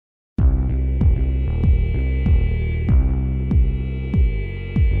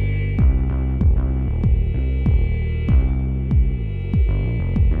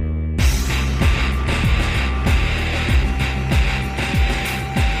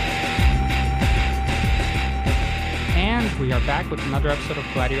back with another episode of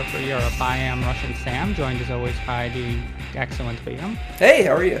Gladio for Europe. I am Russian Sam, joined as always by the excellent Liam. Hey,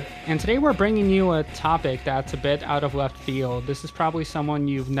 how are you? And today we're bringing you a topic that's a bit out of left field. This is probably someone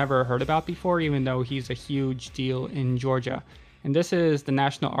you've never heard about before, even though he's a huge deal in Georgia. And this is the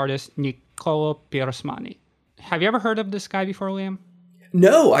national artist Nicola Pirosmani. Have you ever heard of this guy before, Liam?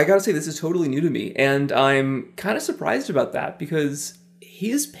 No, I gotta say, this is totally new to me, and I'm kind of surprised about that because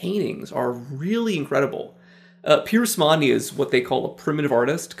his paintings are really incredible. Pirosmani is what they call a primitive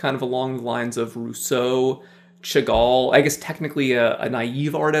artist, kind of along the lines of Rousseau, Chagall, I guess technically a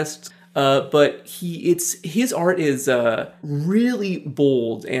naive artist, but his art is really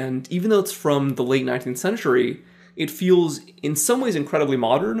bold, and even though it's from the late 19th century, it feels in some ways incredibly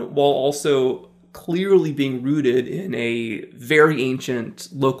modern, while also clearly being rooted in a very ancient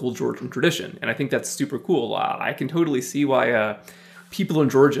local Georgian tradition, and I think that's super cool. I can totally see why people in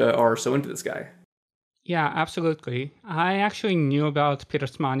Georgia are so into this guy. Yeah, absolutely. I actually knew about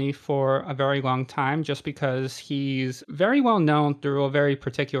Pirosmani for a very long time just because he's very well known through a very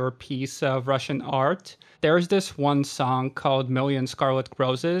particular piece of Russian art. There's this one song called Million Scarlet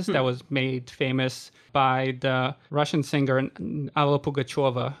Roses that was made famous by the Russian singer Alla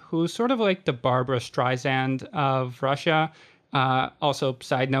Pugacheva, who's sort of like the Barbara Streisand of Russia. Also,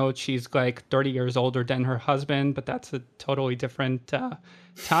 side note, she's like 30 years older than her husband, but that's a totally different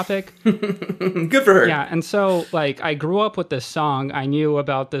topic. Good for her. Yeah, and so like I grew up with this song. I knew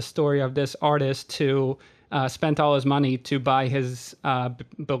about the story of this artist who spent all his money to buy his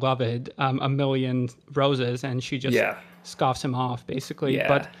beloved a million roses, and she just scoffs him off, basically. Yeah.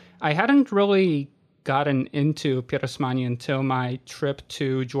 But I hadn't really gotten into Pirosmani until my trip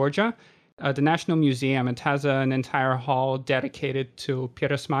to Georgia. The National Museum, it has an entire hall dedicated to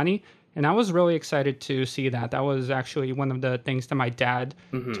Pirosmani, and I was really excited to see that. That was actually one of the things that my dad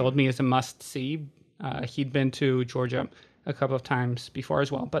told me is a must-see. He'd been to Georgia a couple of times before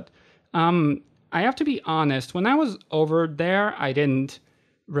as well. But I have to be honest, when I was over there, I didn't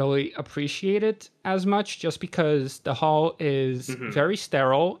really appreciate it as much just because the hall is very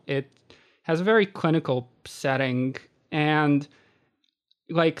sterile. It has a very clinical setting, and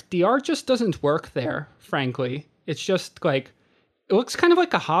like the art just doesn't work there, frankly. It's just like, it looks kind of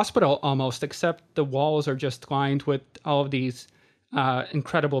like a hospital almost, except the walls are just lined with all of these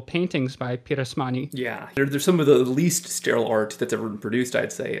incredible paintings by Pirosmani. Yeah, they're some of the least sterile art that's ever been produced,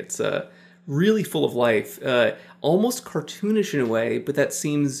 I'd say. It's really full of life, almost cartoonish in a way, but that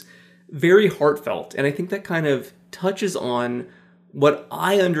seems very heartfelt. And I think that kind of touches on what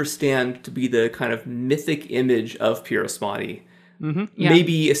I understand to be the kind of mythic image of Pirosmani. Yeah.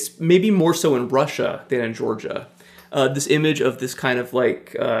 Maybe more so in Russia than in Georgia. This image of this kind of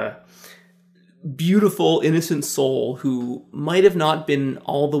like beautiful, innocent soul who might have not been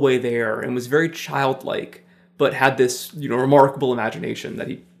all the way there and was very childlike, but had this, remarkable imagination that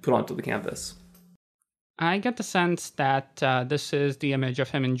he put onto the canvas. I get the sense that this is the image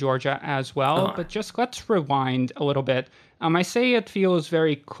of him in Georgia as well, but just let's rewind a little bit. I say it feels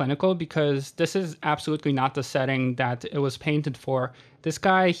very clinical because this is absolutely not the setting that it was painted for. This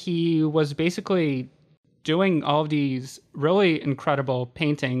guy, he was basically doing all of these really incredible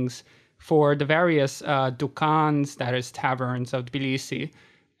paintings for the various dukans, that is taverns of Tbilisi,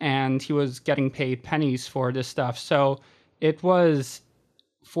 and he was getting paid pennies for this stuff. So it was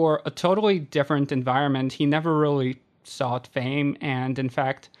for a totally different environment. He never really sought fame, and in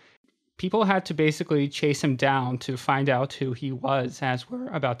fact, people had to basically chase him down to find out who he was, as we're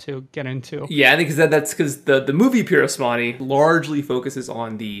about to get into. Yeah, I think that's because the movie Pirosmani largely focuses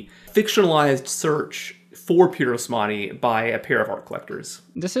on the fictionalized search for Pirosmani by a pair of art collectors.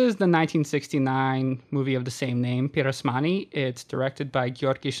 This is the 1969 movie of the same name, Pirosmani. It's directed by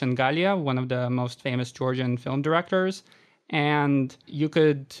Georgi Shengalia, one of the most famous Georgian film directors. And you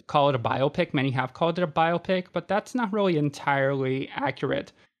could call it a biopic. Many have called it a biopic, but that's not really entirely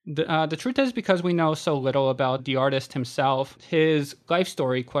accurate. The truth is, because we know so little about the artist himself, his life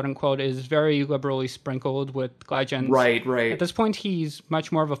story, quote unquote, is very liberally sprinkled with legends. Right. At this point, he's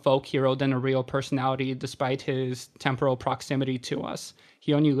much more of a folk hero than a real personality, despite his temporal proximity to us.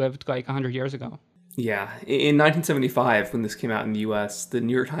 He only lived like 100 years ago. Yeah. In 1975, when this came out in the US, the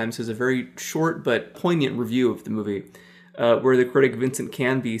New York Times has a very short but poignant review of the movie, where the critic Vincent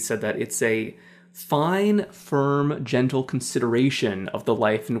Canby said that it's a fine, firm, gentle consideration of the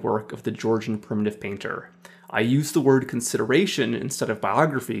life and work of the Georgian primitive painter. I use the word consideration instead of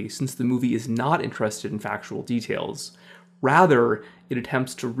biography since the movie is not interested in factual details. Rather, it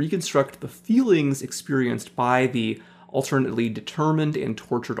attempts to reconstruct the feelings experienced by the alternately determined and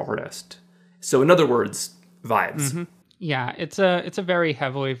tortured artist. So in other words, vibes. Yeah, it's a very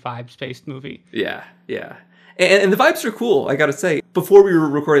heavily vibes-based movie. Yeah. And the vibes are cool, I gotta say. Before we were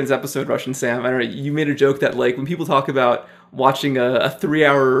recording this episode, Russian Sam, I don't know, you made a joke that, like, when people talk about watching a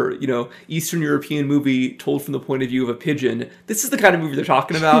 3-hour, Eastern European movie told from the point of view of a pigeon, this is the kind of movie they're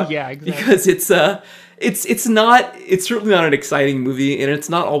talking about. Yeah, exactly. Because it's certainly not an exciting movie, and it's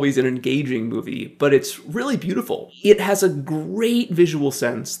not always an engaging movie, but it's really beautiful. It has a great visual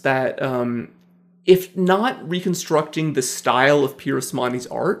sense that, if not reconstructing the style of Pirosmani's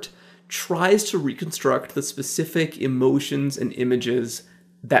art, tries to reconstruct the specific emotions and images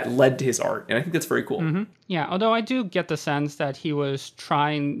that led to his art. And I think that's very cool. Mm-hmm. Yeah, although I do get the sense that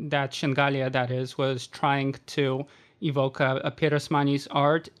Shengalia, that is, was trying to evoke a Pirosmani's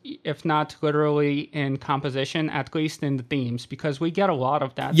art, if not literally in composition, at least in the themes, because we get a lot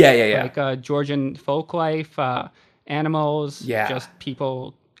of that. Yeah. Like Georgian folk life, animals, Yeah. just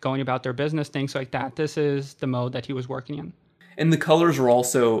people going about their business, things like that. This is the mode that he was working in. And the colors are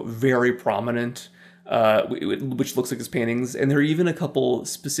also very prominent, which looks like his paintings. And there are even a couple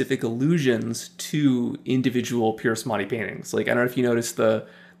specific allusions to individual Pirosmani paintings. Like, I don't know if you noticed the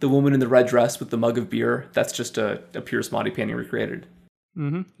woman in the red dress with the mug of beer. That's just a Pirosmani painting recreated.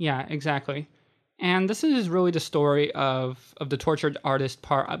 Mm-hmm. Yeah, exactly. And this is really the story of the tortured artist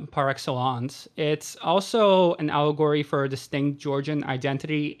par excellence. It's also an allegory for a distinct Georgian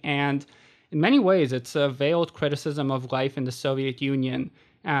identity, and in many ways, it's a veiled criticism of life in the Soviet Union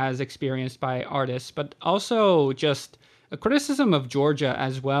as experienced by artists, but also just a criticism of Georgia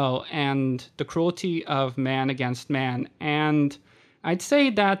as well, and the cruelty of man against man. And I'd say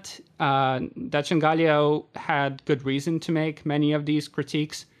that Shengalio had good reason to make many of these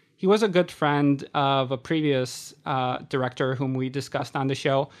critiques. He was a good friend of a previous director whom we discussed on the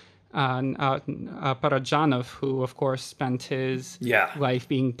show, Parajanov, who, of course, spent his life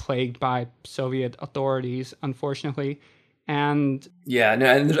being plagued by Soviet authorities, unfortunately. And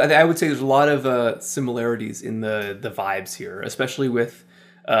I would say there's a lot of similarities in the vibes here, especially with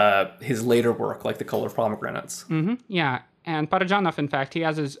his later work, like The Color of Pomegranates. Mm-hmm, yeah. And Parajanov, in fact, he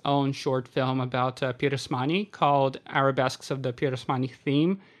has his own short film about Pirosmani called Arabesques of the Pirosmani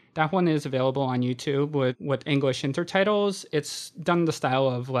Theme. That one is available on YouTube with English intertitles. It's done the style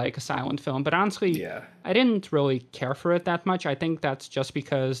of like a silent film, but honestly, I didn't really care for it that much. I think that's just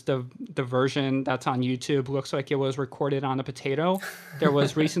because the version that's on YouTube looks like it was recorded on a potato. There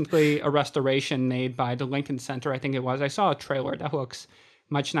was recently a restoration made by the Lincoln Center, I think it was. I saw a trailer that looks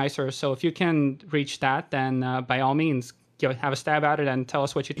much nicer. So if you can reach that, then by all means, have a stab at it and tell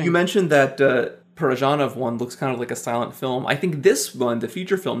us what you think. You mentioned that Parajanov one looks kind of like a silent film. I think this one, the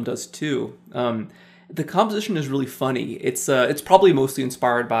feature film, does too. The composition is really funny. It's probably mostly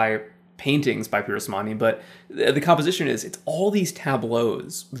inspired by paintings by Pirosmani, but the composition it's all these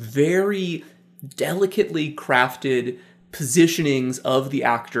tableaus, very delicately crafted positionings of the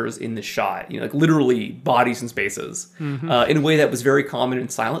actors in the shot, like literally bodies and spaces, in a way that was very common in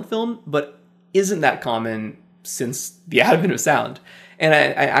silent film, but isn't that common since the advent of sound. And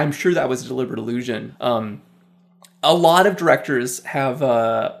I'm sure that was a deliberate illusion. A lot of directors have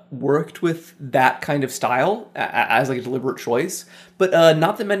worked with that kind of style as like a deliberate choice, but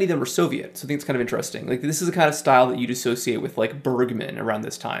not that many of them are Soviet. So I think it's kind of interesting. Like, this is the kind of style that you'd associate with like Bergman around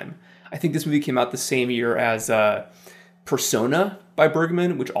this time. I think this movie came out the same year as Persona by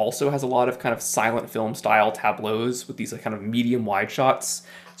Bergman, which also has a lot of kind of silent film style tableaus with these like kind of medium wide shots.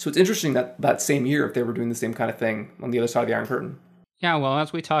 So it's interesting that same year, if they were doing the same kind of thing on the other side of the Iron Curtain. Yeah, well,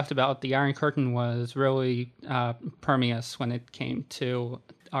 as we talked about, the Iron Curtain was really permeous when it came to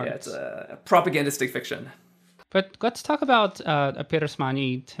art. Yeah, it's a propagandistic fiction. But let's talk about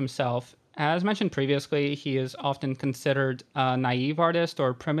Pirosmani himself. As mentioned previously, he is often considered a naive artist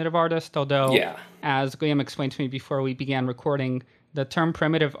or primitive artist, although, as Liam explained to me before we began recording, the term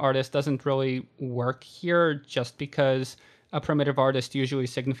primitive artist doesn't really work here, just because a primitive artist usually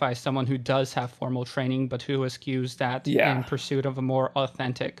signifies someone who does have formal training, but who eschews that in pursuit of a more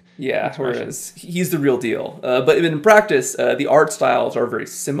authentic expression. Whereas he's the real deal. But in practice, the art styles are very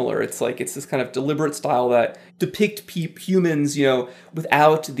similar. It's this kind of deliberate style that depict humans,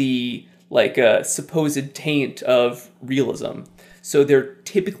 without the supposed taint of realism. So there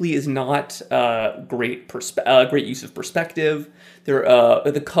typically is not great use of perspective.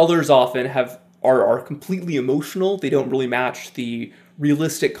 The colors often are completely emotional. They don't really match the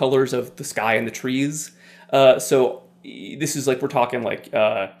realistic colors of the sky and the trees. So this is we're talking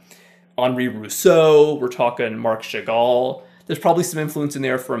Henri Rousseau, we're talking Marc Chagall. There's probably some influence in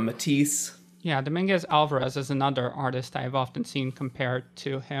there from Matisse. Yeah, Dominguez Alvarez is another artist I've often seen compared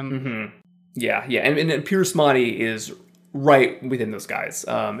to him. Mm-hmm. Yeah. And Pirosmani is right within those guys.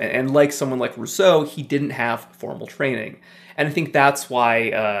 And like someone like Rousseau, he didn't have formal training. And I think that's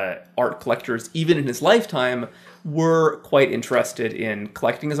why art collectors, even in his lifetime, were quite interested in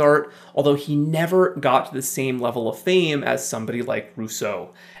collecting his art, although he never got to the same level of fame as somebody like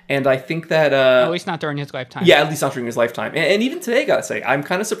Rousseau. And I think that... At least not during his lifetime. Yeah, at least not during his lifetime. And even today, I gotta say, I'm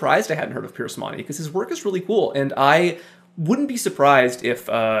kind of surprised I hadn't heard of Pirosmani, because his work is really cool. And I wouldn't be surprised if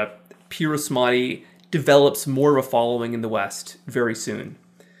Pirosmani develops more of a following in the West very soon.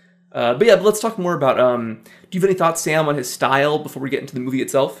 But let's talk more about... do you have any thoughts, Sam, on his style before we get into the movie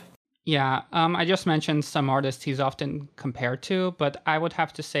itself? Yeah, I just mentioned some artists he's often compared to, but I would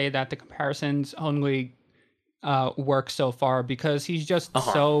have to say that the comparisons only work so far because he's just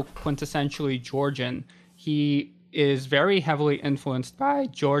so quintessentially Georgian. He is very heavily influenced by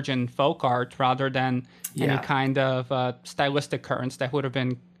Georgian folk art rather than any kind of stylistic currents that would have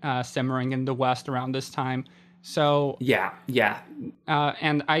been simmering in the West around this time. So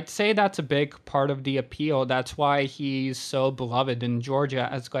and I'd say that's a big part of the appeal. That's why he's so beloved in Georgia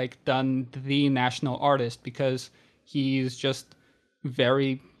as like the national artist, because he's just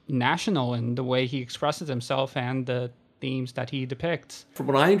very national in the way he expresses himself and the themes that he depicts. From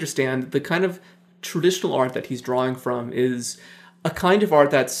what I understand, the kind of traditional art that he's drawing from is a kind of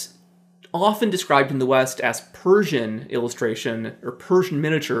art that's often described in the West as Persian illustration or Persian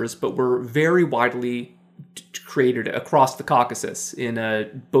miniatures, but were very widely created across the Caucasus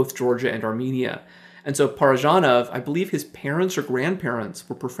in both Georgia and Armenia. And so Parajanov, I believe his parents or grandparents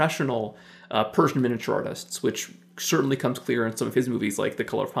were professional Persian miniature artists, which certainly comes clear in some of his movies like The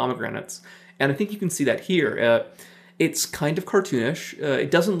Color of Pomegranates. And I think you can see that here. It's kind of cartoonish.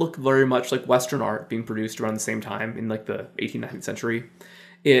 It doesn't look very much like Western art being produced around the same time in like the 18th, 19th century.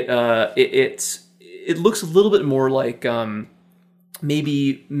 It looks a little bit more like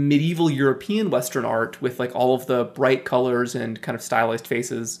maybe medieval European Western art with like all of the bright colors and kind of stylized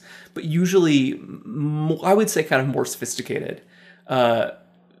faces, but usually I would say kind of more sophisticated.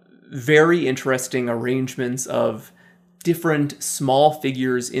 Very interesting arrangements of different small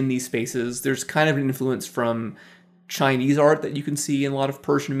figures in these spaces. There's kind of an influence from Chinese art that you can see in a lot of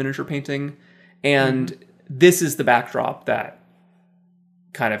Persian miniature painting. And this is the backdrop that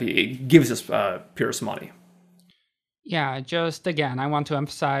kind of it gives us Pirosmani. Yeah, just again, I want to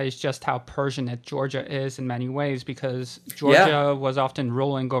emphasize just how Persianate Georgia is in many ways, because Georgia was often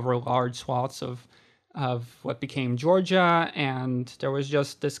ruling over large swaths of what became Georgia, and there was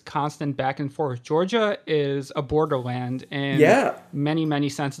just this constant back and forth. Georgia is a borderland in many, many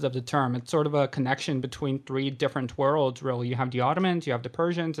senses of the term. It's sort of a connection between three different worlds, really. You have the Ottomans, you have the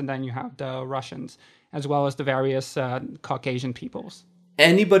Persians, and then you have the Russians, as well as the various Caucasian peoples.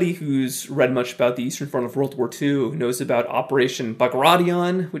 Anybody who's read much about the Eastern Front of World War II knows about Operation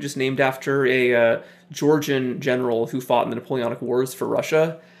Bagration, which is named after a Georgian general who fought in the Napoleonic Wars for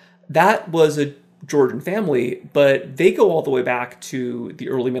Russia. That was a Georgian family, but they go all the way back to the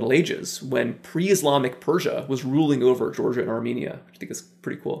early Middle Ages when pre-Islamic Persia was ruling over Georgia and Armenia, which I think is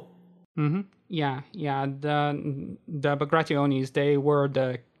pretty cool. Mm-hmm. Yeah. The Bagrationis, they were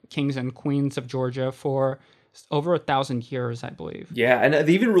the kings and queens of Georgia for over 1,000 years, I believe. Yeah, and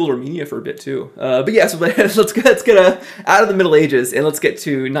they even ruled Armenia for a bit too. But yeah, so let's get out of the Middle Ages and let's get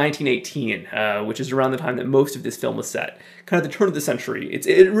to 1918, which is around the time that most of this film was set. Kind of the turn of the century.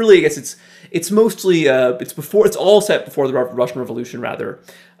 It really, I guess it's mostly it's all set before the Russian Revolution, rather.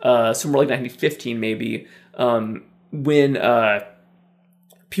 Somewhere like 1915 maybe, when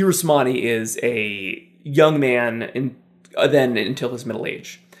Pirosmani is a young man then until his middle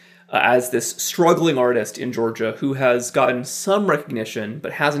age. As this struggling artist in Georgia who has gotten some recognition,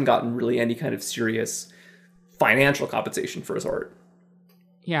 but hasn't gotten really any kind of serious financial compensation for his art.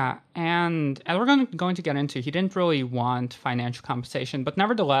 Yeah, and as we're going to get into, he didn't really want financial compensation, but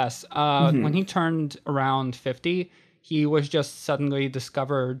nevertheless, when he turned around 50, he was just suddenly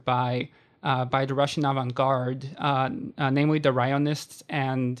discovered by the Russian avant-garde, namely the Ryonists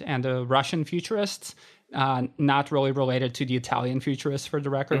and the Russian futurists. Not really related to the Italian futurists, for the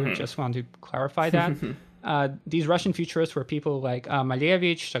record. Just want to clarify that. These Russian futurists were people like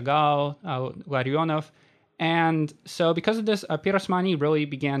Malevich, Chagall, Larionov. And so because of this, Pirosmani really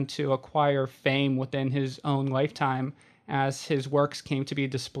began to acquire fame within his own lifetime as his works came to be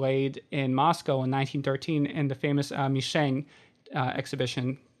displayed in Moscow in 1913 in the famous Misheng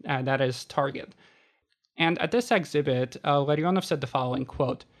exhibition, that is Target. And at this exhibit, Larionov said the following,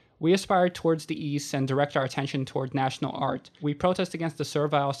 quote, "We aspire towards the East and direct our attention toward national art. We protest against the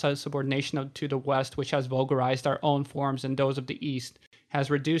servile subordination to the West, which has vulgarized our own forms and those of the East,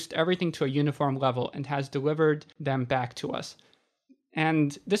 has reduced everything to a uniform level, and has delivered them back to us."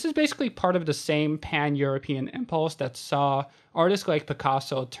 And this is basically part of the same pan-European impulse that saw artists like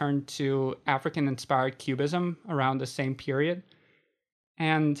Picasso turn to African-inspired Cubism around the same period.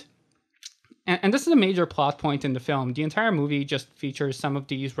 And this is a major plot point in the film. The entire movie just features some of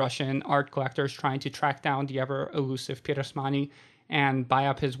these Russian art collectors trying to track down the ever-elusive Pirosmani and buy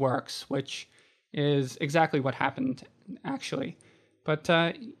up his works, which is exactly what happened, actually. But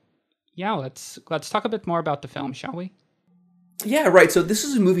yeah, let's talk a bit more about the film, shall we? Yeah, right. So this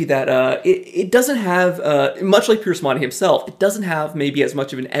is a movie that it doesn't have, much like Pirosmani himself, it doesn't have maybe as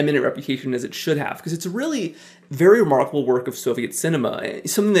much of an eminent reputation as it should have, because it's a really very remarkable work of Soviet cinema.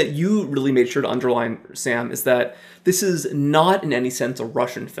 Something that you really made sure to underline, Sam, is that this is not in any sense a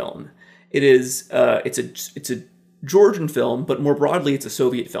Russian film. It is it's a Georgian film, but more broadly, it's a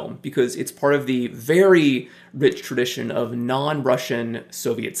Soviet film, because it's part of the very rich tradition of non-Russian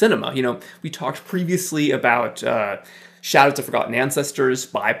Soviet cinema. You know, we talked previously about Shadows of Forgotten Ancestors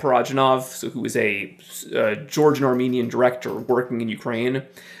by Parajanov, who is a Georgian-Armenian director working in Ukraine.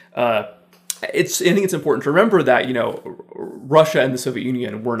 I think it's important to remember that, you know, Russia and the Soviet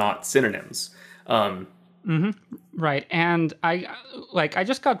Union were not synonyms. Right. And I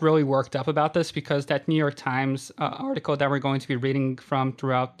just got really worked up about this because that New York Times article that we're going to be reading from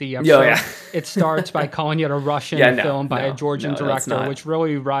throughout the episode, it starts by calling it a Russian film by a Georgian director, which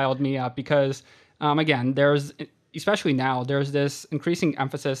really riled me up because, again, especially now, there's this increasing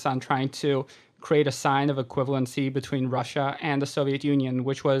emphasis on trying to create a sign of equivalency between Russia and the Soviet Union,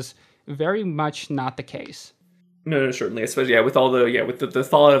 which was very much not the case. No, certainly, especially with all with the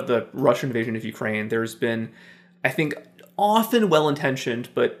thought of the Russian invasion of Ukraine, there's been, I think, often well-intentioned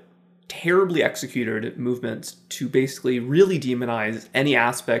but terribly executed movements to basically really demonize any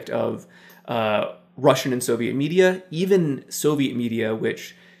aspect of Russian and Soviet media, even Soviet media,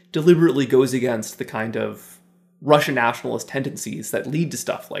 which deliberately goes against the kind of Russian nationalist tendencies that lead to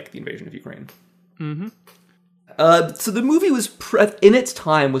stuff like the invasion of Ukraine. Mm-hmm. So the movie was, in its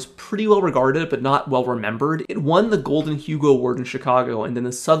time, was pretty well regarded, but not well remembered. It won the Golden Hugo Award in Chicago and then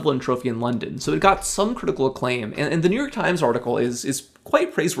the Sutherland Trophy in London, so it got some critical acclaim. And the New York Times article is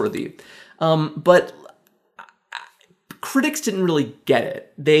quite praiseworthy. But critics didn't really get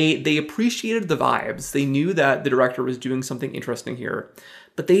it. They appreciated the vibes. They knew that the director was doing something interesting here,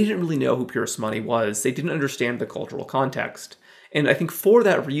 but they didn't really know who Pirosmani was. They didn't understand the cultural context. And I think for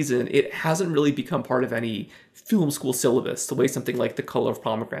that reason, it hasn't really become part of any film school syllabus the way something like The Color of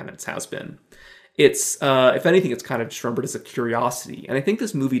Pomegranates has been. It's, if anything, it's kind of just remembered as a curiosity. And I think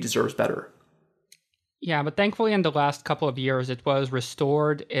this movie deserves better. Yeah, but thankfully in the last couple of years, it was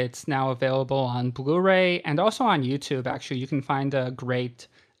restored. It's now available on Blu-ray and also on YouTube, actually. You can find a great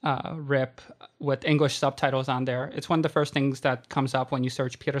rip with English subtitles on there. It's one of the first things that comes up when you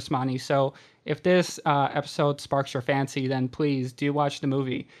search Pirosmani. So if this episode sparks your fancy, then please do watch the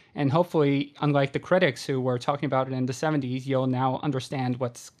movie. And hopefully, unlike the critics who were talking about it in the 70s, you'll now understand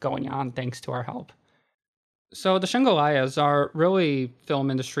what's going on thanks to our help. So the Shengalayas are really film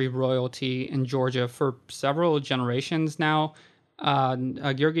industry royalty in Georgia for several generations now.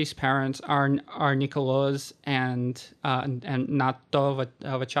 Georgi's parents are Nicolas and Nato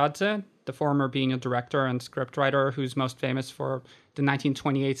Vachadze, the former being a director and scriptwriter who's most famous for the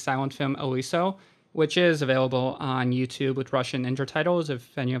 1928 silent film Eliso, which is available on YouTube with Russian intertitles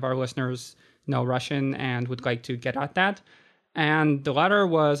if any of our listeners know Russian and would like to get at that. And the latter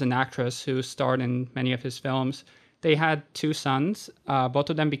was an actress who starred in many of his films. They had two sons. Both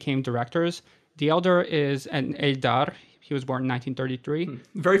of them became directors. The elder is an Eldar. He was born in 1933.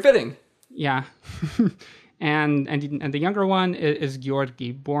 Very fitting. Yeah. and the younger one is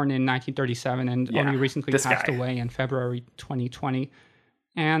Georgi, born in 1937 and only recently passed away in February 2020.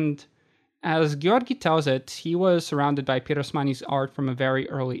 And as Georgi tells it, he was surrounded by Pirosmani's art from a very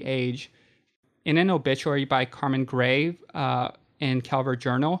early age. In an obituary by Carmen Gray in Calvert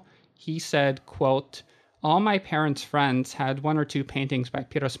Journal, he said, quote, "All my parents' friends had one or two paintings by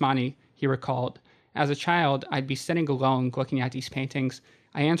Pirosmani," he recalled. "As a child, I'd be sitting alone looking at these paintings.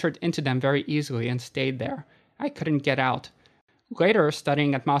 I entered into them very easily and stayed there. I couldn't get out." Later,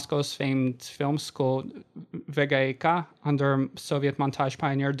 studying at Moscow's famed film school, VGIK, under Soviet montage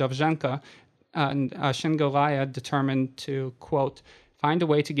pioneer Dovzhenko, Shengalaya determined to, quote, "find a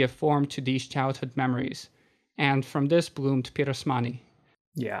way to give form to these childhood memories." And from this bloomed Pirosmani.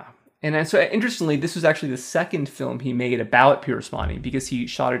 Yeah. And so, interestingly, this was actually the second film he made about Pirosmani, because he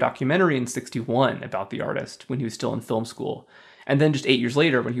shot a documentary in '61 about the artist when he was still in film school. And then just 8 years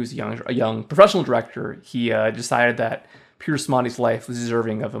later, when he was a young professional director, he decided that Pirosmani's life was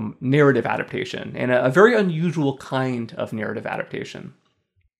deserving of a narrative adaptation, and a very unusual kind of narrative adaptation.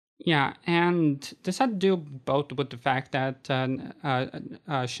 Yeah, and this had to do both with the fact that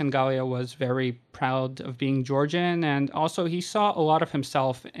Shengalia was very proud of being Georgian, and also he saw a lot of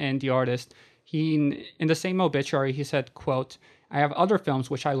himself in the artist. In the same obituary, he said, quote, "I have other films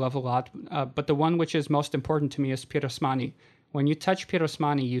which I love a lot, but the one which is most important to me is Pirosmani. When you touch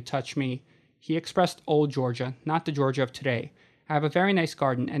Pirosmani, you touch me." He expressed old Georgia, not the Georgia of today. "I have a very nice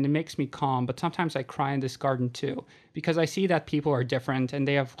garden, and it makes me calm, but sometimes I cry in this garden too, because I see that people are different and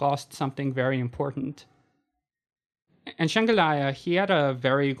they have lost something very important." And Shengelaya, he had a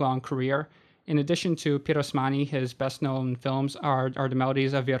very long career. In addition to Pirosmani, his best-known films are The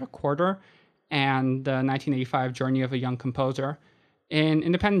Melodies of Vera Quarter and the 1985 Journey of a Young Composer. In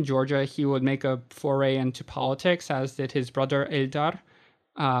independent Georgia, he would make a foray into politics, as did his brother Eldar,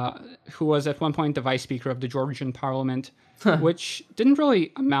 who was at one point the vice speaker of the Georgian parliament, which didn't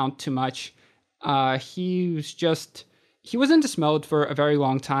really amount to much. He was in this mode for a very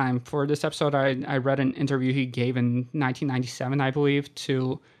long time. For this episode, I read an interview he gave in 1997, I believe,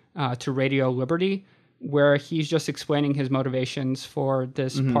 to Radio Liberty, where he's just explaining his motivations for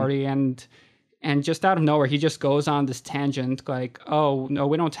this party, and just out of nowhere, he just goes on this tangent like, "Oh, no,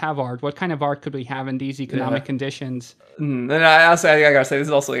 we don't have art. What kind of art could we have in these economic conditions?" And I gotta say, this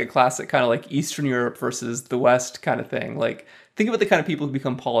is also like a classic kind of like Eastern Europe versus the West kind of thing. Like, think about the kind of people who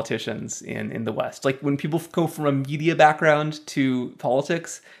become politicians in the West. Like, when people go from a media background to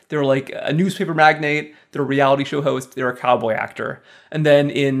politics, they're like a newspaper magnate, they're a reality show host, they're a cowboy actor. And then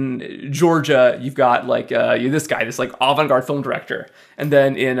in Georgia, you've got like this guy, this like avant-garde film director. And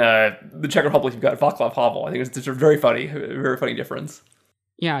then in the Czech Republic, you've got Václav Havel. I think it's a very funny difference.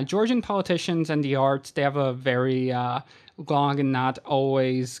 Yeah, Georgian politicians and the arts, they have a very long and not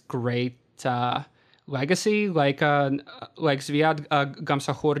always great legacy, like Zviad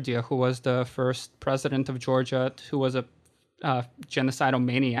Gamsahurdia, who was the first president of Georgia, who was a genocidal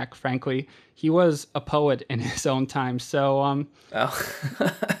maniac, frankly. He was a poet in his own time, so...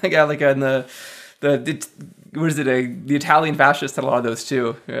 yeah, like in the Italian fascists had a lot of those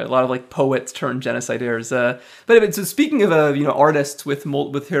too. A lot of like poets turned genocidaires. But so speaking of artists with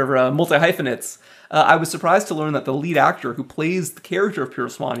her multi hyphenates, I was surprised to learn that the lead actor who plays the character of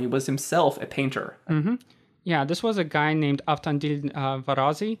Pirosmani was himself a painter. Mm-hmm. Yeah, this was a guy named Avtandil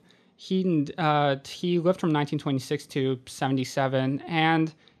Varazi. He lived from 1926 to 77,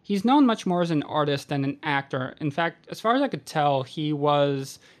 and he's known much more as an artist than an actor. In fact, as far as I could tell,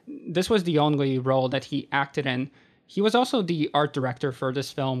 this was the only role that he acted in. He was also the art director for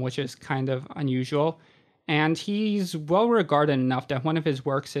this film, which is kind of unusual. And he's well regarded enough that one of his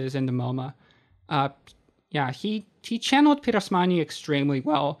works is in the MoMA. He channeled Pirosmani extremely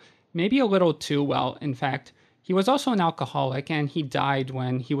well, maybe a little too well, in fact. He was also an alcoholic, and he died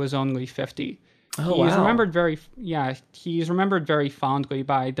when he was only 50. Oh, He's wow. He's remembered very fondly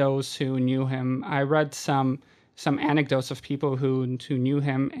by those who knew him. I read some anecdotes of people who knew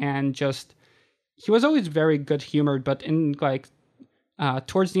him, and just he was always very good humored, but in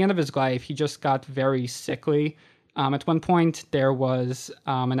towards the end of his life, he just got very sickly. At one point, there was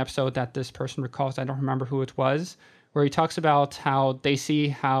an episode that this person recalls, I don't remember who it was, where he talks about how they see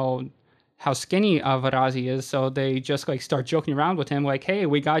how skinny Varazi is, so they just start joking around with him, like, "Hey,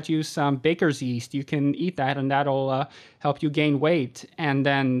 we got you some baker's yeast. You can eat that, and that'll help you gain weight." And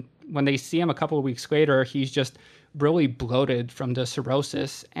then when they see him a couple of weeks later, he's just really bloated from the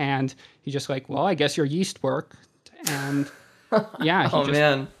cirrhosis, and he's just like, "Well, I guess your yeast worked." And yeah,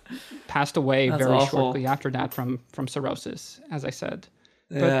 he passed away very shortly after that from cirrhosis, as I said.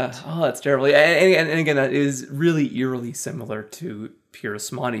 Yeah. That's terrible. And again, that is really eerily similar to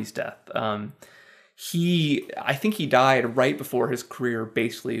Pirosmani's death. I think he died right before his career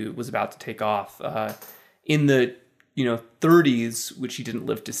basically was about to take off. In the 30s, which he didn't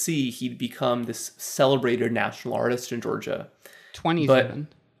live to see, he'd become this celebrated national artist in Georgia. 20s even.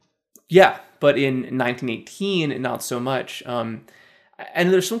 Yeah, but in 1918, not so much.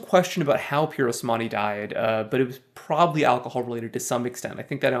 And there's some question about how Pirosmani died, but it was probably alcohol related to some extent. I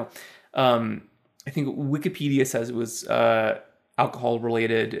think Wikipedia says it was alcohol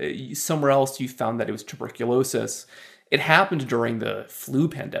related. Somewhere else you found that it was tuberculosis. It happened during the flu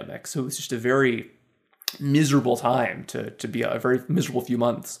pandemic, so it was just a very miserable time to be a very miserable few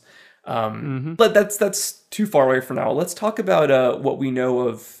months. But that's too far away for now. Let's talk about what we know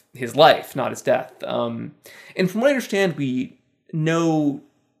of his life, not his death. And from what I understand, we know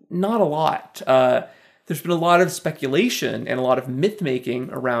not a lot. There's been a lot of speculation and a lot of myth making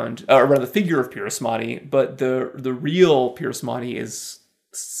around the figure of Pirosmani, but the real Pirosmani is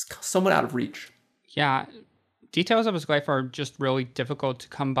somewhat out of reach. Yeah, details of his life are just really difficult to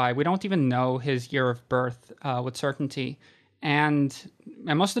come by. We don't even know his year of birth with certainty. And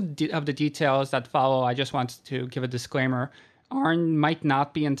most of the details that follow, I just want to give a disclaimer, might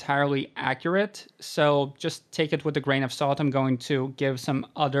not be entirely accurate. So just take it with a grain of salt. I'm going to give some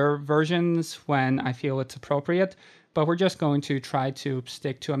other versions when I feel it's appropriate, but we're just going to try to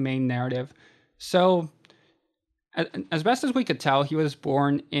stick to a main narrative. So as best as we could tell, he was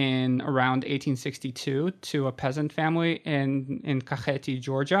born in around 1862 to a peasant family in Kakheti,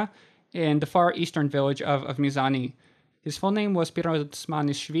 Georgia, in the far eastern village of Mizani. His full name was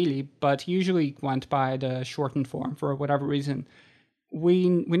Pirosmani, but he usually went by the shortened form for whatever reason. We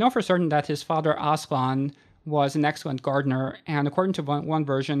know for certain that his father Aslan was an excellent gardener, and according to one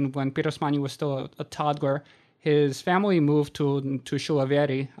version, when Pirosmani was still a toddler, his family moved to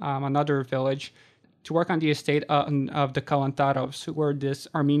Shulaveri, another village, to work on the estate of the Kalantarovs, who were this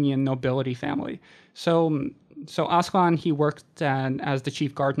Armenian nobility family. So Aslan, he worked as the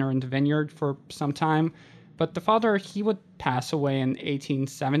chief gardener in the vineyard for some time, but the father, he would pass away in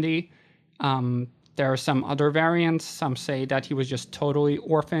 1870. There are some other variants. Some say that he was just totally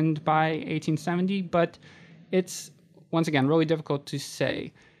orphaned by 1870, but it's, once again, really difficult to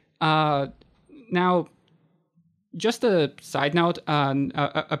say. Now, just a side note,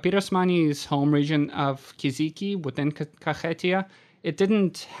 Pirosmani's home region of Kiziki within Kakhetia, it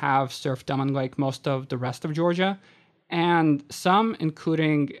didn't have serfdom unlike most of the rest of Georgia. And some,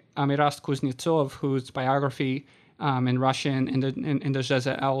 including Mirast Kuznetsov, whose biography in Russian in the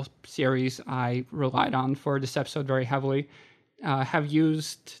Jezeel series I relied on for this episode very heavily, have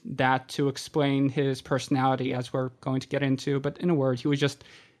used that to explain his personality, as we're going to get into. But in a word, he was just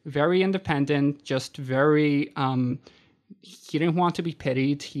very independent, just very, he didn't want to be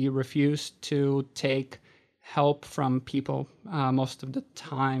pitied. He refused to take help from people most of the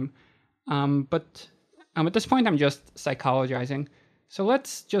time. But at this point, I'm just psychologizing. So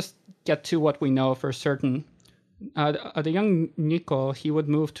let's just get to what we know for certain. The young Niko, he would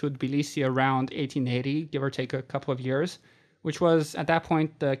move to Tbilisi around 1880, give or take a couple of years, which was at that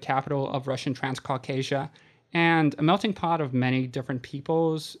point the capital of Russian Transcaucasia, and a melting pot of many different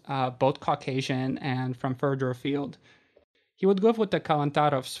peoples, both Caucasian and from further afield. He would live with the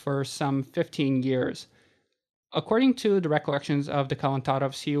Kalantarovs for some 15 years. According to the recollections of the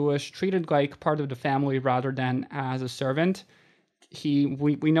Kalantarovs, he was treated like part of the family rather than as a servant.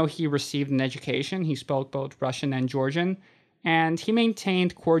 We know he received an education. He spoke both Russian and Georgian, and he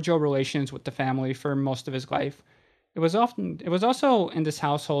maintained cordial relations with the family for most of his life. It was also in this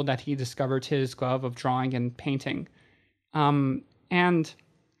household that he discovered his love of drawing and painting. And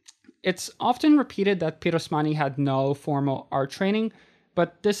it's often repeated that Pirosmani had no formal art training,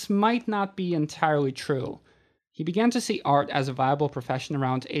 but this might not be entirely true. He began to see art as a viable profession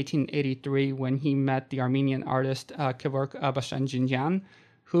around 1883 when he met the Armenian artist Kevork Bashanjinyan,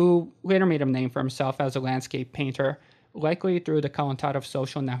 who later made a name for himself as a landscape painter, likely through the Kalantarov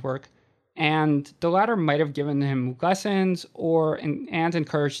social network. And the latter might have given him lessons and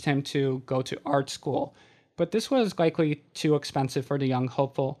encouraged him to go to art school. But this was likely too expensive for the young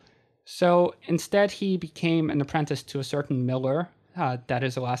hopeful. So instead, he became an apprentice to a certain Miller, that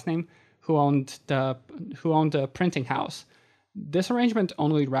is a last name, who owned a printing house. This arrangement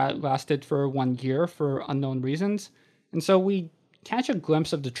only lasted for 1 year for unknown reasons, and so we catch a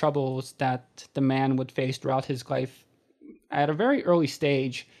glimpse of the troubles that the man would face throughout his life. At a very early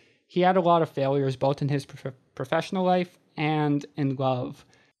stage, he had a lot of failures both in his professional life and in love.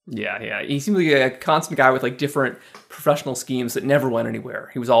 Yeah. He seemed like a constant guy with like different professional schemes that never went anywhere.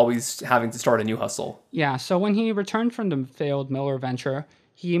 He was always having to start a new hustle. Yeah, so when he returned from the failed Miller venture,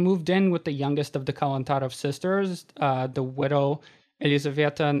 he moved in with the youngest of the Kalantarov sisters, the widow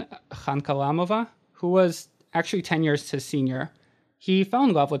Elizaveta Khankalamova, who was actually 10 years his senior. He fell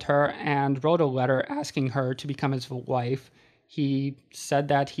in love with her and wrote a letter asking her to become his wife. He said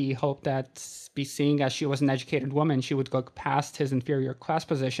that he hoped that, seeing as she was an educated woman, she would look past his inferior class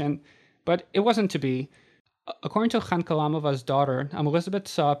position, but it wasn't to be. According to Khankalamova's daughter, Elizabeth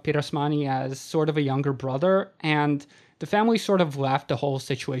saw Pirosmani as sort of a younger brother, and the family sort of laughed the whole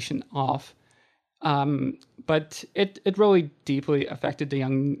situation off. But it really deeply affected the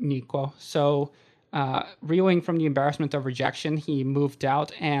young Niko. So, reeling from the embarrassment of rejection, he moved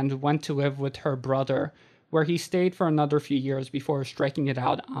out and went to live with her brother, where he stayed for another few years before striking it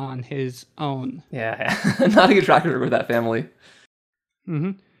out on his own. Yeah. Not a good track record with that family.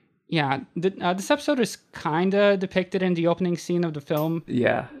 Mm-hmm. Yeah, this episode is kind of depicted in the opening scene of the film.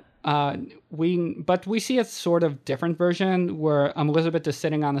 Yeah. We see a sort of different version where Elizabeth is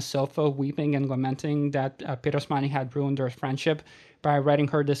sitting on a sofa weeping and lamenting that Pirosmani had ruined their friendship by writing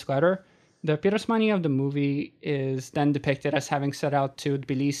her this letter. The Pirosmani of the movie is then depicted as having set out to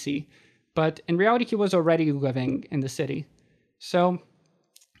Tbilisi, but in reality he was already living in the city. So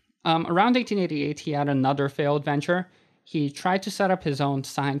around 1888, he had another failed venture. He tried to set up his own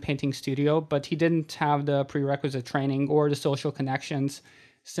sign painting studio, but he didn't have the prerequisite training or the social connections.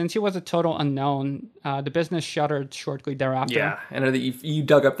 Since he was a total unknown, the business shuttered shortly thereafter. Yeah, and you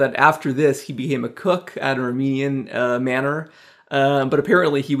dug up that after this, he became a cook at an Armenian manor, but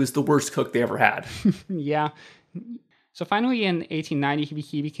apparently he was the worst cook they ever had. Yeah. So finally, in 1890,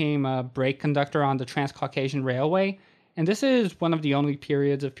 he became a brake conductor on the Transcaucasian Railway. And this is one of the only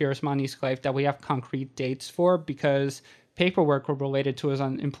periods of Pirosmani's life that we have concrete dates for, because paperwork related to his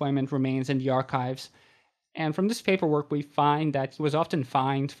unemployment remains in the archives. And from this paperwork, we find that he was often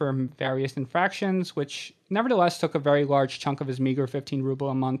fined for various infractions, which nevertheless took a very large chunk of his meager 15 ruble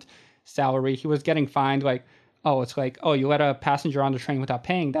a month salary. He was getting fined you let a passenger on the train without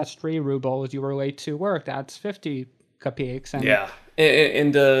paying, that's 3 rubles. You were late to work, that's 50 kopecks. And yeah.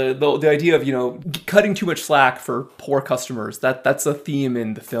 And the idea of, cutting too much slack for poor customers, that's a theme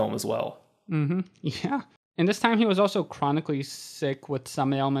in the film as well. Mm-hmm. Yeah. And this time he was also chronically sick with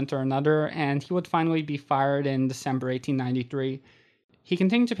some ailment or another, and he would finally be fired in December 1893. He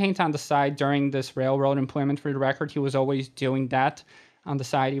continued to paint on the side during this railroad employment. For the record, he was always doing that on the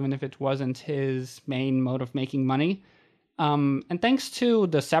side, even if it wasn't his main mode of making money. And thanks to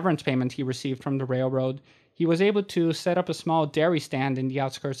the severance payment he received from the railroad, he was able to set up a small dairy stand in the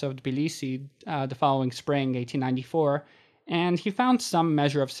outskirts of Tbilisi the following spring, 1894, and he found some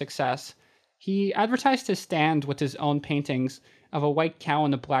measure of success. He advertised his stand with his own paintings of a white cow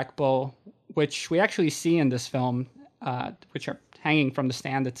and a black bull, which we actually see in this film, which are hanging from the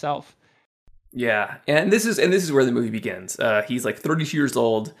stand itself. Yeah, and this is where the movie begins. He's like 32 years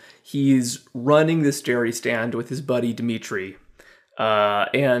old. He's running this dairy stand with his buddy Dmitri,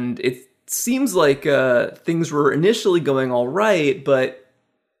 and it seems like things were initially going all right, but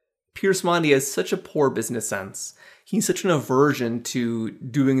Pirosmani has such a poor business sense. He's such an aversion to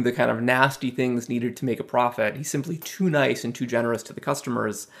doing the kind of nasty things needed to make a profit. He's simply too nice and too generous to the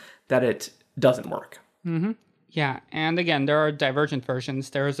customers that it doesn't work. Mm-hmm. Yeah, and again, there are divergent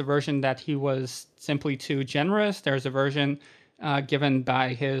versions. There is a version that he was simply too generous. There's a version given by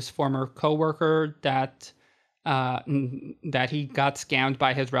his former coworker that he got scammed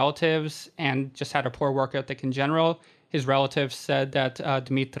by his relatives and just had a poor work ethic in general. His relatives said that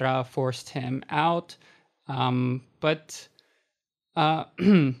Dimitra forced him out. But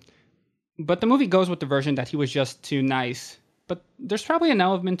the movie goes with the version that he was just too nice. But there's probably an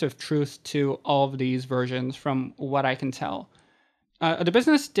element of truth to all of these versions from what I can tell. The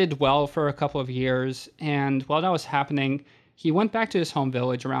business did well for a couple of years, and while that was happening, he went back to his home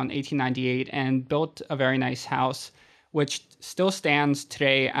village around 1898 and built a very nice house, which still stands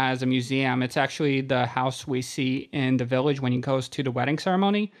today as a museum. It's actually the house we see in the village when he goes to the wedding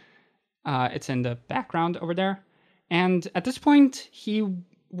ceremony. It's in the background over there. And at this point, he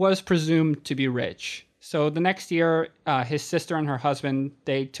was presumed to be rich. So the next year, his sister and her husband,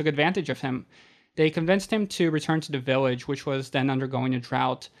 they took advantage of him. They convinced him to return to the village, which was then undergoing a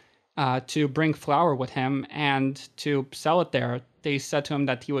drought, to bring flour with him and to sell it there. They said to him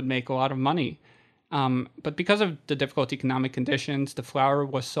that he would make a lot of money. But because of the difficult economic conditions, the flour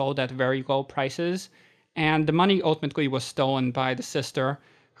was sold at very low prices, and the money ultimately was stolen by the sister,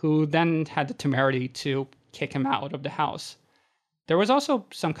 who then had the temerity to kick him out of the house. There was also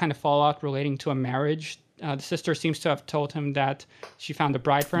some kind of fallout relating to a marriage. The sister seems to have told him that she found a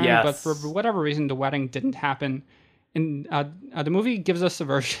bride for him, Yes. but for whatever reason, the wedding didn't happen. And the movie gives us a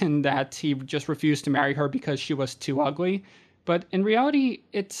version that he just refused to marry her because she was too ugly. But in reality,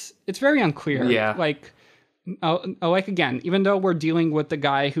 it's very unclear. Yeah. Like again, even though we're dealing with the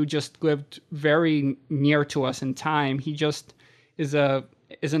guy who just lived very near to us in time, he just is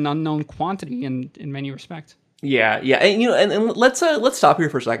an unknown quantity in many respects. Yeah, and let's stop here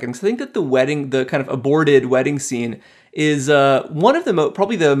for a second, because I think that the kind of aborted wedding scene is one of the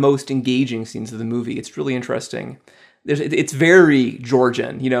probably the most engaging scenes of the movie. It's really interesting. It's very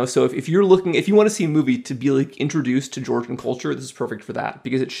Georgian, So if you want to see a movie to be like introduced to Georgian culture, this is perfect for that,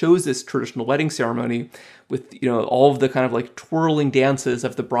 because it shows this traditional wedding ceremony with all of the kind of like twirling dances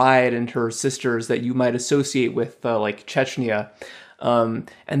of the bride and her sisters that you might associate with like Chechnya. And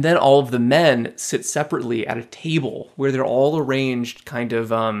then all of the men sit separately at a table where they're all arranged kind of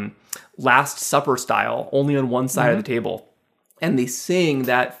Last Supper style, only on one side of the table. And they sing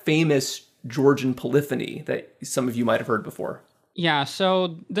that famous Georgian polyphony that some of you might have heard before. Yeah,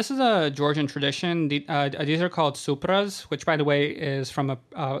 so this is a Georgian tradition. These are called supras, which, by the way, is from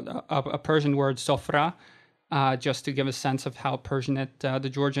a Persian word, sofra, just to give a sense of how Persianate the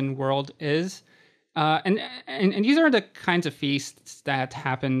Georgian world is. And these are the kinds of feasts that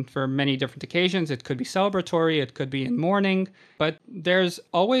happen for many different occasions. It could be celebratory, it could be in mourning, but there's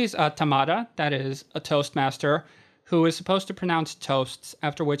always a tamada, that is a toastmaster, who is supposed to pronounce toasts,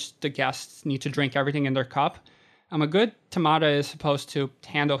 after which the guests need to drink everything in their cup. A good tamada is supposed to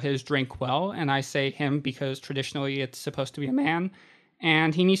handle his drink well, and I say him because traditionally it's supposed to be a man,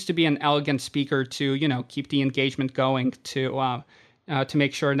 and he needs to be an elegant speaker to, keep the engagement going, to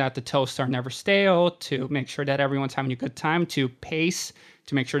make sure that the toasts are never stale, to make sure that everyone's having a good time, to pace,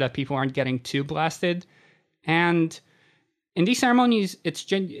 to make sure that people aren't getting too blasted. And in these ceremonies,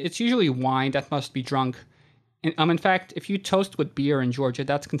 it's usually wine that must be drunk. In fact, if you toast with beer in Georgia,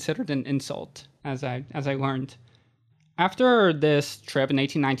 that's considered an insult, as I learned. After this trip in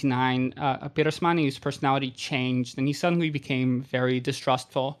 1899, Pirosmani's personality changed, and he suddenly became very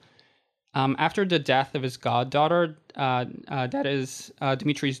distrustful. After the death of his goddaughter, that is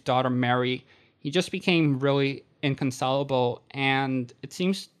Dimitri's daughter Mary, he just became really inconsolable, and he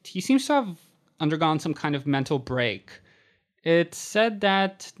seems to have undergone some kind of mental break. It's said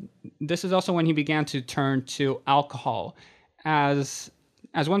that this is also when he began to turn to alcohol, as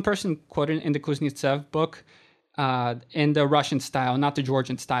one person quoted in the Kuznetsev book, in the Russian style, not the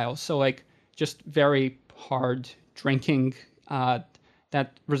Georgian style. So like just very hard drinking.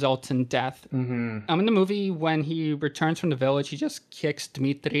 That results in death. In the movie, when he returns from the village, he just kicks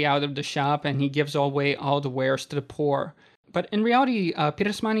Dmitri out of the shop and he gives away all the wares to the poor. But in reality,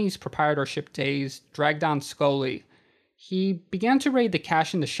 Pirosmani's proprietorship days dragged on slowly. He began to raid the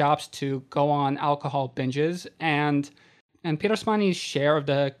cash in the shops to go on alcohol binges, and Pirosmani's share of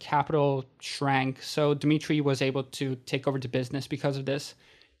the capital shrank, so Dmitri was able to take over the business because of this.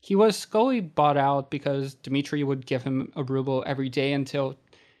 He was slowly bought out because Dmitri would give him a ruble every day until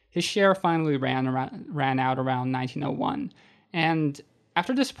his share finally ran out around 1901. And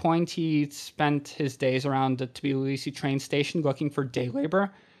after this point, he spent his days around the Tbilisi train station looking for day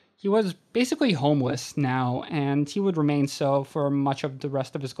labor. He was basically homeless now, and he would remain so for much of the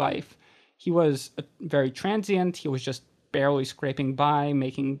rest of his life. He was very transient. He was just barely scraping by,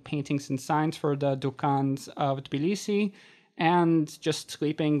 making paintings and signs for the dukans of Tbilisi, and just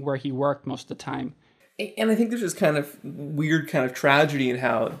sleeping where he worked most of the time. And I think there's this kind of weird kind of tragedy in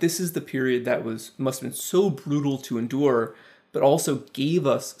how this is the period that must have been so brutal to endure, but also gave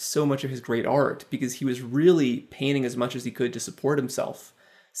us so much of his great art, because he was really painting as much as he could to support himself,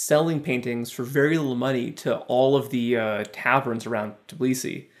 selling paintings for very little money to all of the taverns around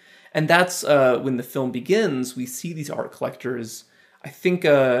Tbilisi. And that's when the film begins, we see these art collectors. I think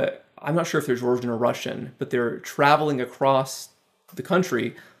I'm not sure if they're Georgian or Russian, but they're traveling across the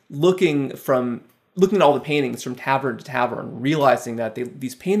country looking at all the paintings from tavern to tavern, realizing that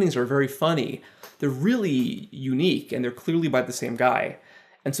these paintings are very funny. They're really unique, and they're clearly by the same guy.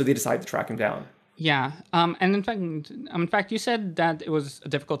 And so they decide to track him down. Yeah, and in fact, you said that it was a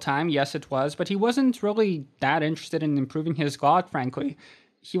difficult time. Yes, it was, but he wasn't really that interested in improving his lot, frankly.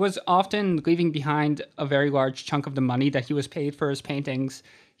 He was often leaving behind a very large chunk of the money that he was paid for his paintings.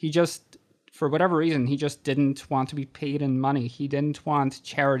 He just, for whatever reason, he just didn't want to be paid in money. He didn't want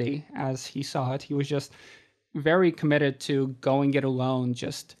charity as he saw it. He was just very committed to going it alone.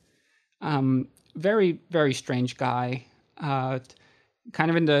 Just very, very strange guy.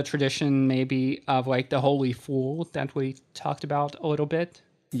 Kind of in the tradition maybe of like the holy fool that we talked about a little bit.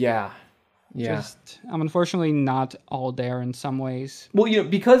 Yeah. Just, I'm unfortunately not all there in some ways. Well,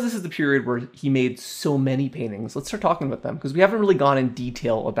 because this is the period where he made so many paintings, let's start talking about them, because we haven't really gone in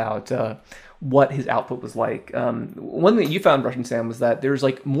detail about what his output was like. One thing that you found, Russian Sam, was that there's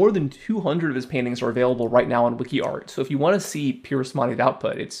like more than 200 of his paintings are available right now on WikiArt. So if you want to see Pirosmani's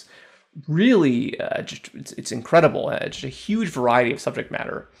output, it's really it's incredible. Just a huge variety of subject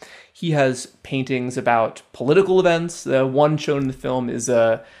matter. He has paintings about political events. The one shown in the film is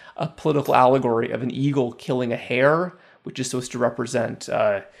a political allegory of an eagle killing a hare, which is supposed to represent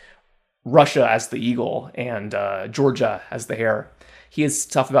Russia as the eagle and Georgia as the hare. He has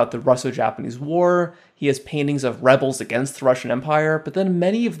stuff about the Russo-Japanese War. He has paintings of rebels against the Russian Empire, but then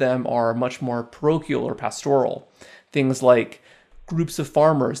many of them are much more parochial or pastoral. Things like groups of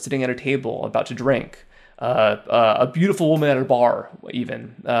farmers sitting at a table about to drink, a beautiful woman at a bar,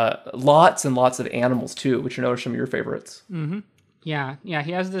 even. Lots and lots of animals, too, which I know are some of your favorites. Mm-hmm. Yeah.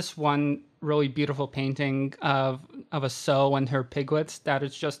 He has this one really beautiful painting of a sow and her piglets that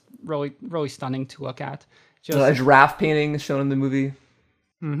is just really, really stunning to look at. A giraffe painting shown in the movie.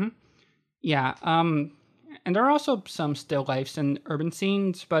 Mm-hmm. Yeah. And there are also some still lifes and urban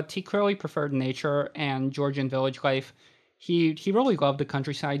scenes, but he clearly preferred nature and Georgian village life. He really loved the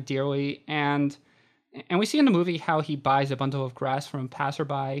countryside dearly, and And we see in the movie how he buys a bundle of grass from a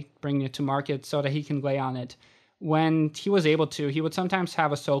passerby, bringing it to market so that he can lay on it. When he was able to, he would sometimes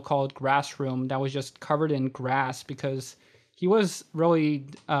have a so-called grass room that was just covered in grass because he was really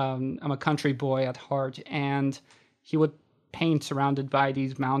a country boy at heart, and he would paint surrounded by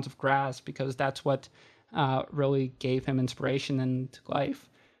these mounds of grass because that's what really gave him inspiration and life.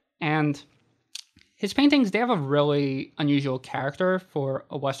 And his paintings, they have a really unusual character for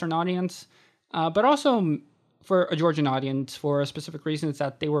a Western audience, but also for a Georgian audience for a specific reason. It's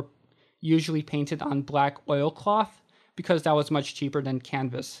that they were usually painted on black oilcloth because that was much cheaper than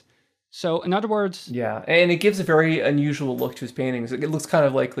canvas. So, in other words, Yeah, and it gives a very unusual look to his paintings. It looks kind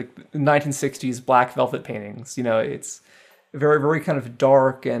of like 1960s black velvet paintings. It's very, very kind of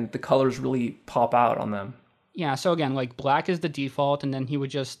dark, and the colors really pop out on them. yeah, so again, like black is the default, and then he would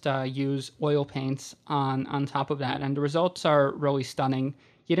just use oil paints on top of that, and the results are really stunning.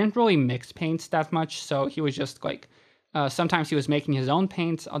 He didn't really mix paints that much, so he was just like sometimes he was making his own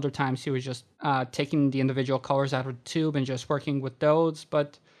paints, other times he was just taking the individual colors out of the tube and just working with those.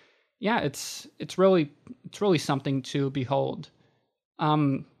 But yeah, it's really something to behold.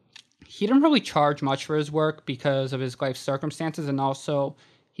 He didn't really charge much for his work because of his life circumstances, and also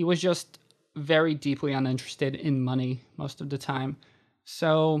he was just very deeply uninterested in money most of the time.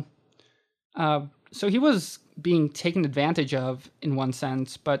 So, so he was being taken advantage of in one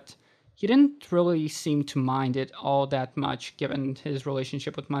sense, but he didn't really seem to mind it all that much given his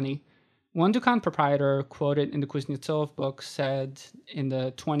relationship with money. One Dukan proprietor quoted in the Kuznetsov book said in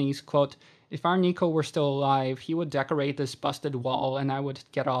the 20s, quote, "If our Nico were still alive, he would decorate this busted wall and I would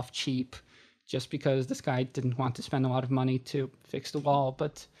get off cheap," just because this guy didn't want to spend a lot of money to fix the wall.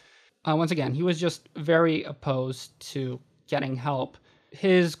 But once again, he was just very opposed to getting help.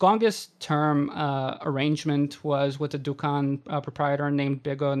 His longest term arrangement was with a Dukan proprietor named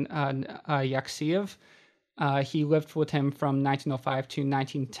Begon Yaksiev. He lived with him from 1905 to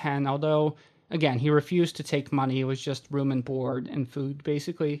 1910, although, again, he refused to take money. It was just room and board and food,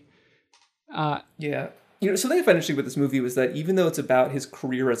 basically. Yeah. Something I find interesting with this movie was that even though it's about his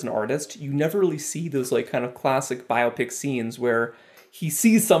career as an artist, you never really see those kind of classic biopic scenes where he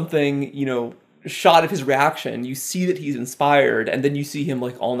sees something, shot of his reaction, you see that he's inspired, and then you see him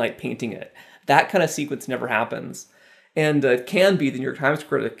all night painting it. That kind of sequence never happens. And Canby, the New York Times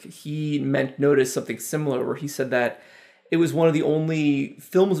critic, he noticed something similar where he said that it was one of the only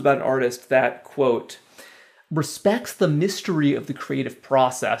films about an artist that, quote, respects the mystery of the creative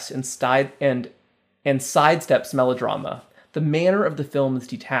process and sidesteps melodrama. The manner of the film is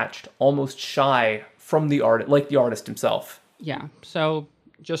detached, almost shy from the art, like the artist himself. Yeah, so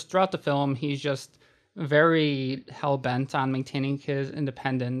just throughout the film, he's just very hell-bent on maintaining his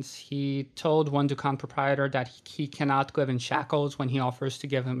independence. He told one Dukan proprietor that he cannot live in shackles when he offers to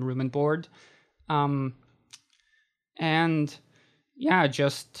give him room and board. And yeah,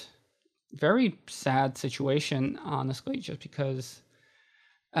 just very sad situation, honestly, just because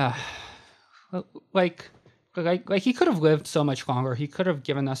like he could have lived so much longer. He could have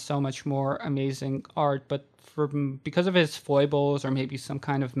given us so much more amazing art, but because of his foibles or maybe some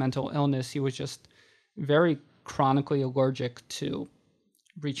kind of mental illness, he was just very chronically allergic to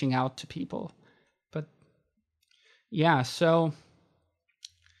reaching out to people. But yeah, so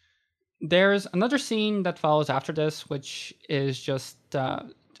there's another scene that follows after this, which is just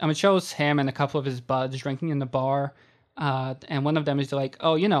it shows him and a couple of his buds drinking in the bar. And one of them is like,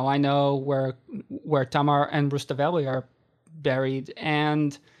 "Oh, I know where Tamar and Rustaveli are buried."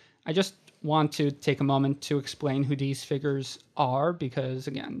 And I just want to take a moment to explain who these figures are, because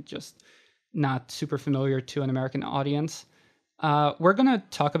again, just not super familiar to an American audience. We're going to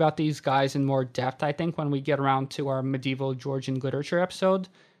talk about these guys in more depth, I think, when we get around to our medieval Georgian literature episode.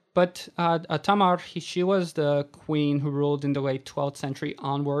 But Tamar, she was the queen who ruled in the late 12th century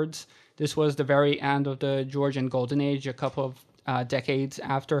onwards. This was the very end of the Georgian Golden Age, a couple of decades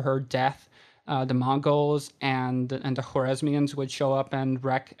after her death. The Mongols and the Khwarezmians would show up and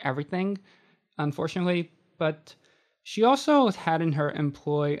wreck everything, unfortunately. But she also had in her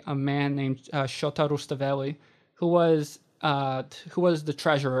employ a man named Shota Rustaveli, who was the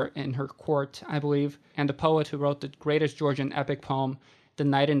treasurer in her court, I believe, and the poet who wrote the greatest Georgian epic poem, The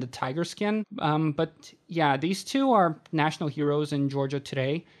Knight in the Tiger Skin. But yeah, these two are national heroes in Georgia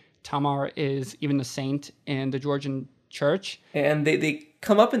today. Tamar is even a saint in the Georgian church. And they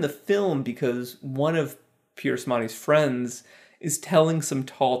come up in the film because one of Pirosmani's friends is telling some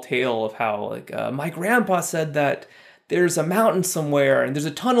tall tale of how, my grandpa said that there's a mountain somewhere and there's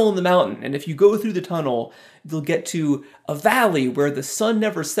a tunnel in the mountain. And if you go through the tunnel, you'll get to a valley where the sun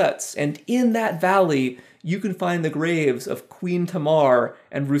never sets. And in that valley, you can find the graves of Queen Tamar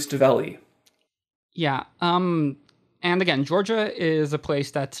and Rustaveli. Yeah. And again, Georgia is a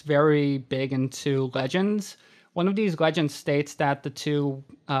place that's very big into legends. One of these legends states that the two,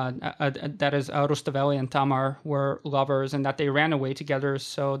 that is Rustaveli and Tamar, were lovers and that they ran away together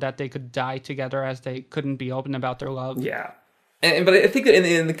so that they could die together as they couldn't be open about their love. Yeah. But I think that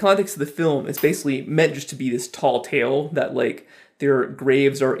in the context of the film, it's basically meant just to be this tall tale that, like, their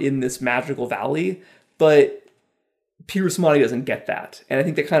graves are in this magical valley. But Pirosmani doesn't get that. And I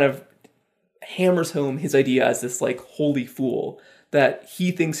think that kind of hammers home his idea as this, like, holy fool, that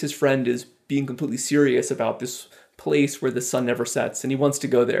he thinks his friend is being completely serious about this place where the sun never sets, and he wants to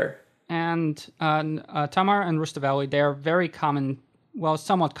go there. And Tamar and Rustaveli, they're very common, well,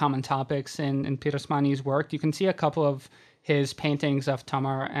 somewhat common topics in Pirosmani's work. You can see a couple of his paintings of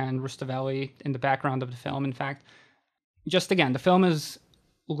Tamar and Rustaveli in the background of the film. In fact, just again, the film is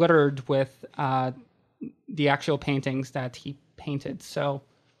littered with the actual paintings that he painted. So,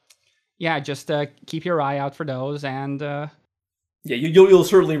 yeah, just keep your eye out for those. And yeah, you'll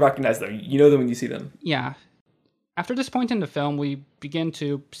certainly recognize them. You know them when you see them. Yeah. After this point in the film, we begin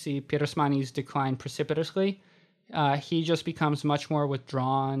to see Pirosmani's decline precipitously. He just becomes much more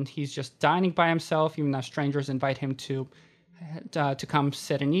withdrawn. He's just dining by himself, even as strangers invite him to come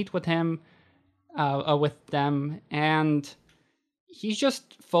sit and eat with with them, and he's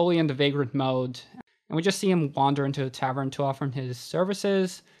just fully in the vagrant mode. And we just see him wander into the tavern to offer his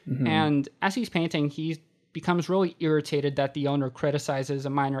services. Mm-hmm. And as he's painting, he becomes really irritated that the owner criticizes a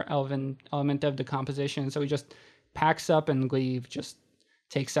minor element of the composition. So he just packs up and leaves, just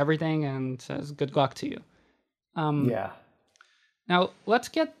takes everything and says, "Good luck to you." Yeah. Now, let's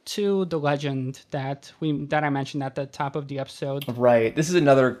get to the legend that I mentioned at the top of the episode. Right. This is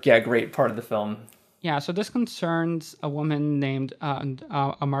another great part of the film. Yeah, so this concerns a woman named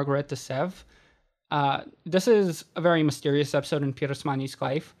Margaret de Sèvres. This is a very mysterious episode in Pirosmani's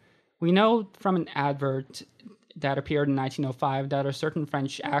life. We know from an advert that appeared in 1905 that a certain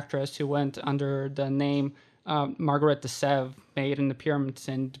French actress who went under the name Margaret de Sèvres made an appearance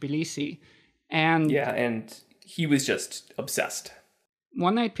in Tbilisi. And he was just obsessed.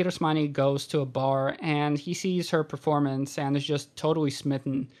 One night, Pirosmani goes to a bar and he sees her performance and is just totally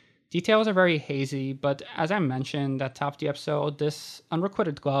smitten. Details are very hazy, but as I mentioned at the top of the episode, this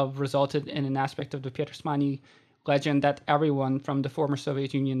unrequited love resulted in an aspect of the Pirosmani legend that everyone from the former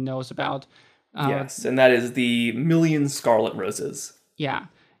Soviet Union knows about. Yes, and that is the million scarlet roses. Yeah.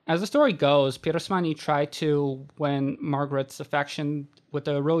 As the story goes, Pirosmani tried to win Margaret's affection with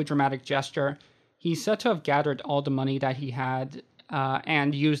a really dramatic gesture. He's said to have gathered all the money that he had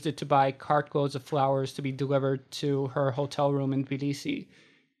and used it to buy cartloads of flowers to be delivered to her hotel room in Tbilisi.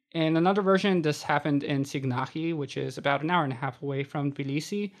 In another version, this happened in Signahi, which is about an hour and a half away from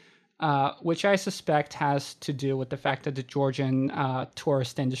Tbilisi, which I suspect has to do with the fact that the Georgian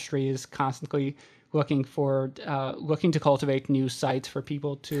tourist industry is constantly looking to cultivate new sites for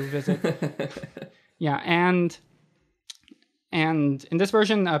people to visit. Yeah, and in this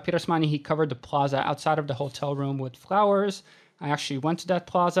version, Pirosmani, he covered the plaza outside of the hotel room with flowers. I actually went to that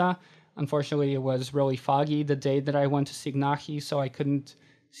plaza. Unfortunately, it was really foggy the day that I went to Signahi, so I couldn't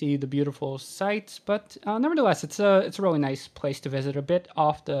see the beautiful sights. But nevertheless, it's a really nice place to visit, a bit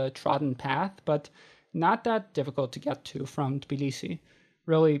off the trodden path, but not that difficult to get to from Tbilisi,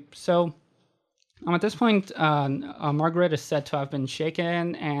 really. So at this point, Margaret is said to have been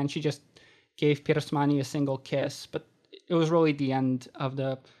shaken, and she just gave Pirosmani a single kiss, but it was really the end of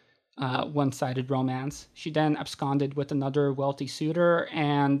the one-sided romance. She then absconded with another wealthy suitor,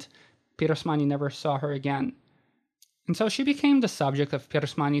 and Pirosmani never saw her again. And so she became the subject of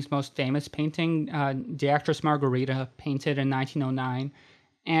Pirosmani's most famous painting, the actress Margarita, painted in 1909.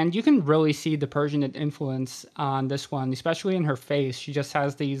 And you can really see the Persian influence on this one, especially in her face. She just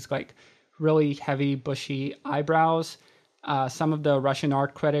has these like really heavy, bushy eyebrows. Some of the Russian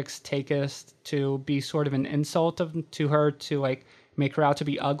art critics take it to be sort of an insult to her, to like make her out to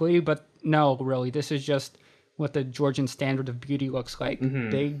be ugly, but no, really, this is just what the Georgian standard of beauty looks like.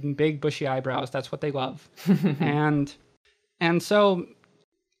 Mm-hmm. Big bushy eyebrows. That's what they love. and so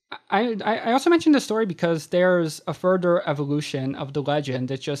I also mentioned this story because there's a further evolution of the legend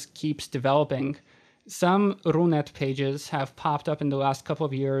that just keeps developing. Some Runet pages have popped up in the last couple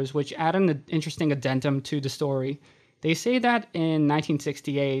of years, which add an interesting addendum to the story. They say that in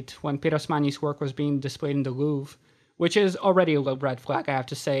 1968, when Pirosmani's work was being displayed in the Louvre, which is already a red flag, I have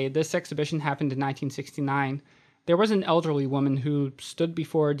to say, this exhibition happened in 1969, there was an elderly woman who stood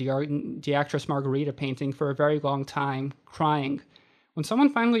before the actress Margarita painting for a very long time, crying. When someone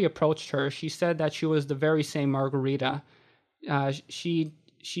finally approached her, she said that she was the very same Margarita. She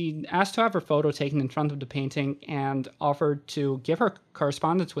she asked to have her photo taken in front of the painting and offered to give her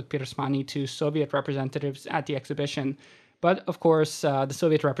correspondence with Pirosmani to Soviet representatives at the exhibition. But of course, the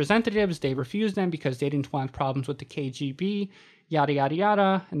Soviet representatives, they refused them because they didn't want problems with the KGB, yada, yada,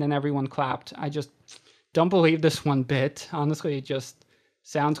 yada. And then everyone clapped. I just don't believe this one bit. Honestly, it just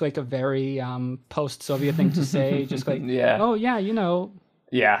sounds like a very post-Soviet thing to say. Just like, Yeah. oh, yeah, you know.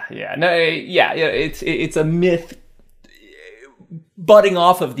 Yeah. No, yeah. It's a myth budding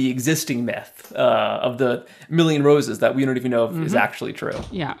off of the existing myth of the Million Roses that we don't even know if is actually true.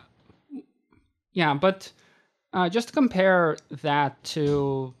 Yeah. Yeah, but just to compare that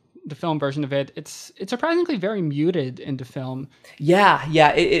to the film version of it, it's surprisingly very muted in the film. Yeah.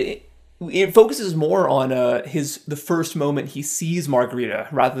 It focuses more on the first moment he sees Margarita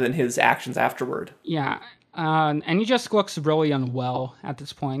rather than his actions afterward. Yeah, and he just looks really unwell at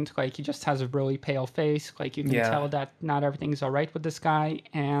this point. Like, he just has a really pale face. Like, you can tell that not everything's all right with this guy.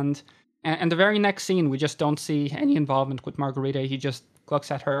 And the very next scene, we just don't see any involvement with Margarita. He just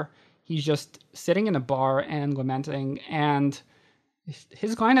looks at her. He's just sitting in a bar and lamenting. And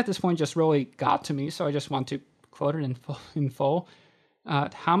his line at this point just really got to me, so I just want to quote it in full.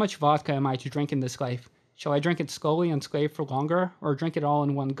 How much vodka am I to drink in this life? Shall I drink it slowly and slave for longer, or drink it all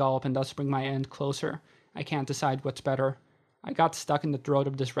in one gulp and thus bring my end closer? I can't decide what's better. I got stuck in the throat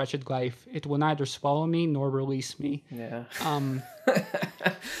of this wretched life. It will neither swallow me nor release me. Yeah.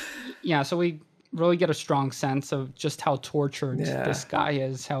 Yeah, so we really get a strong sense of just how tortured this guy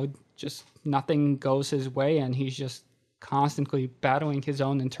is, how just nothing goes his way, and he's just constantly battling his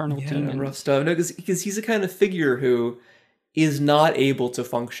own internal demons. Rough stuff. No, because he's the kind of figure who is not able to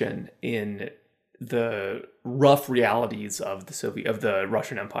function in the rough realities of the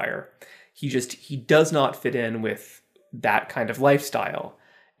Russian Empire. He does not fit in with that kind of lifestyle.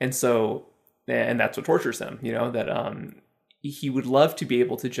 And that's what tortures him, that he would love to be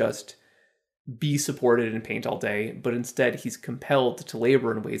able to just be supported and paint all day, but instead he's compelled to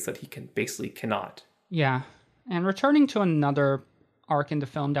labor in ways that he cannot. Yeah. And returning to another arc in the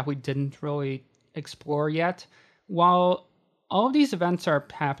film that we didn't really explore yet, while all of these events are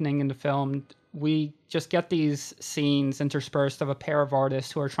happening in the film, we just get these scenes interspersed of a pair of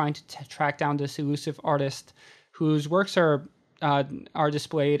artists who are trying to track down this elusive artist whose works are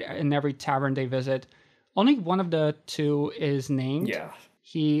displayed in every tavern they visit. Only one of the two is named. Yeah.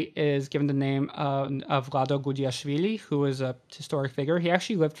 He is given the name of Vlado Gudiashvili, who is a historic figure. He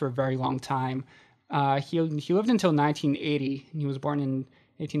actually lived for a very long time. He lived until 1980. He was born in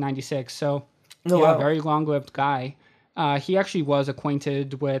 1896. So, a very long-lived guy. He actually was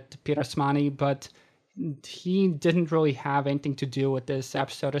acquainted with Pirosmani, but he didn't really have anything to do with this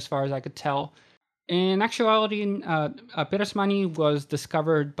episode as far as I could tell. In actuality, Pirosmani was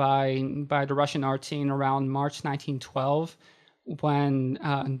discovered by the Russian art scene around March 1912 when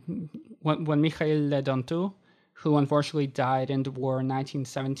Mikhail Ledontu, who unfortunately died in the war in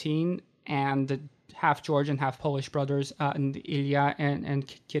 1917, and the half Georgian, half Polish brothers Ilya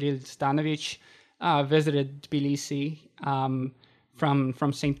and Kirill Stanovich visited Tbilisi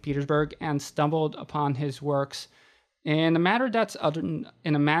from St. Petersburg and stumbled upon his works in a manner that's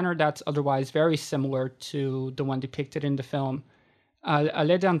otherwise very similar to the one depicted in the film.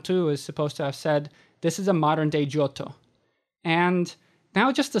 Ledontu is supposed to have said, "This is a modern-day Giotto." And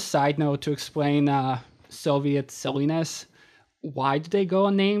now just a side note to explain Soviet silliness. Why did they go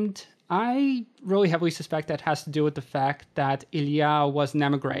unnamed? I really heavily suspect that has to do with the fact that Ilya was an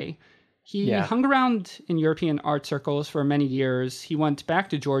emigre. He hung around in European art circles for many years. He went back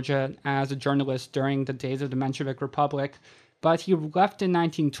to Georgia as a journalist during the days of the Menshevik Republic, but he left in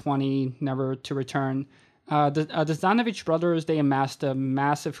 1920, never to return. The Stanovich brothers, they amassed a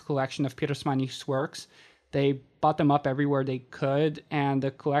massive collection of Pirosmani's works. They bought them up everywhere they could, and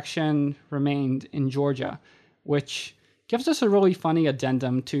the collection remained in Georgia, which gives us a really funny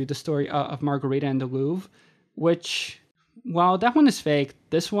addendum to the story of Margarita and the Louvre, which, while that one is fake,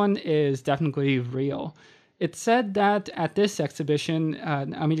 this one is definitely real. It's said that at this exhibition,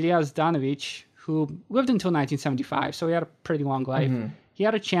 Emilia Zdanovich, who lived until 1975, so he had a pretty long life, he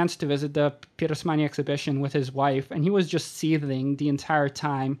had a chance to visit the Pirosmani exhibition with his wife, and he was just seething the entire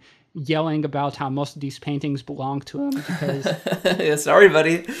time, yelling about how most of these paintings belong to him because yeah, sorry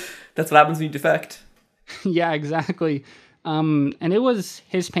buddy, that's what happens when you defect. Yeah, exactly. And it was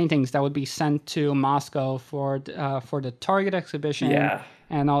his paintings that would be sent to Moscow for the Target exhibition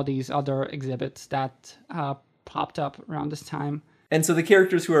and all these other exhibits that popped up around this time. And so the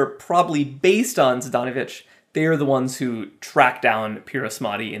characters who are probably based on Zdanovich, they are the ones who track down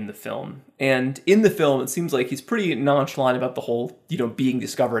Pirosmani in the film. And in the film, it seems like he's pretty nonchalant about the whole, being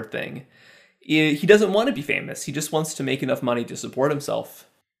discovered thing. He doesn't want to be famous. He just wants to make enough money to support himself.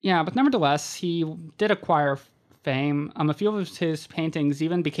 Yeah, but nevertheless, he did acquire fame. A few of his paintings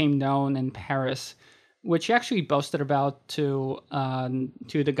even became known in Paris, which he actually boasted about to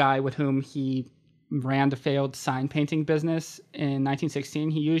the guy with whom he ran the failed sign painting business in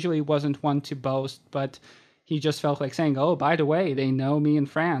 1916. He usually wasn't one to boast, but he just felt like saying, "Oh, by the way, they know me in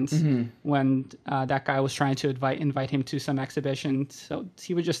France." When that guy was trying to invite him to some exhibition, so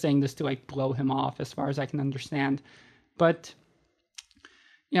he was just saying this to like blow him off, as far as I can understand. But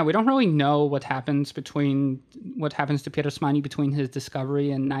yeah, we don't really know what happens to Pirosmani between his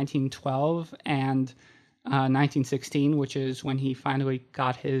discovery in 1912 and 1916, which is when he finally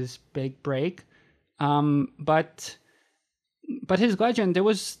got his big break. But his legend, it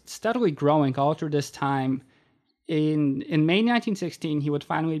was steadily growing all through this time. In May 1916, he would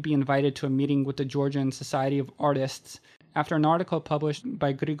finally be invited to a meeting with the Georgian Society of Artists after an article published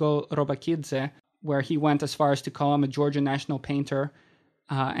by Grigol Robakidze, where he went as far as to call him a Georgian national painter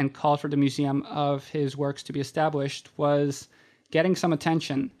and called for the museum of his works to be established, was getting some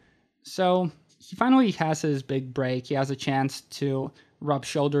attention. So he finally has his big break. He has a chance to rub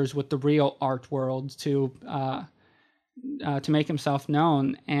shoulders with the real art world to make himself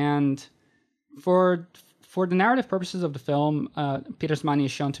known. And for the narrative purposes of the film, Pirosmani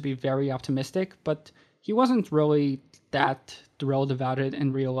is shown to be very optimistic, but he wasn't really that thrilled about it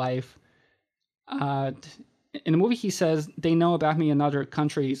in real life. In the movie, he says, "They know about me in other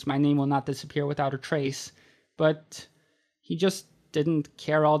countries. My name will not disappear without a trace." But he just didn't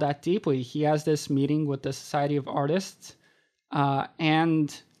care all that deeply. He has this meeting with the Society of Artists,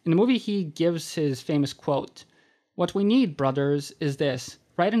 and in the movie, he gives his famous quote, "What we need, brothers, is this.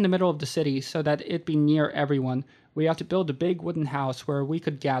 Right in the middle of the city, so that it be near everyone, we ought to build a big wooden house where we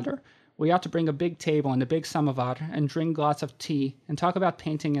could gather. We ought to bring a big table and a big samovar and drink lots of tea and talk about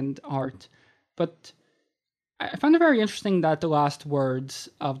painting and art." But I find it very interesting that the last words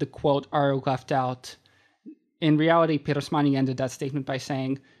of the quote are left out. In reality, Pirosmani ended that statement by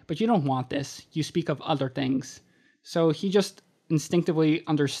saying, "But you don't want this. You speak of other things." So he just instinctively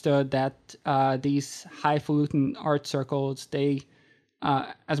understood that these highfalutin art circles, they,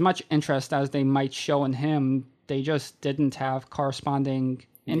 as much interest as they might show in him, they just didn't have corresponding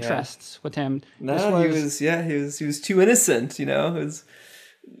interests with him. No, he was too innocent,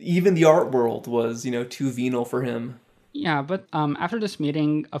 even the art world was, too venal for him. Yeah, but after this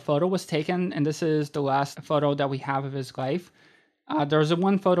meeting, a photo was taken, and this is the last photo that we have of his life. There's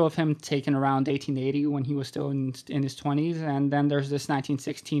one photo of him taken around 1880 when he was still in his 20s, and then there's this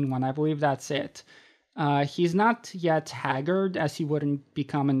 1916 one. I believe that's it. He's not yet haggard, as he wouldn't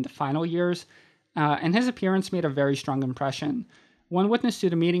become in the final years, and his appearance made a very strong impression. One witness to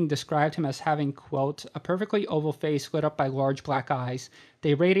the meeting described him as having, quote, "a perfectly oval face lit up by large black eyes.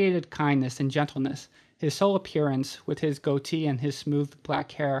 They radiated kindness and gentleness. His whole appearance, with his goatee and his smooth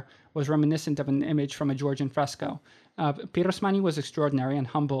black hair, was reminiscent of an image from a Georgian fresco." Pirosmani was extraordinary and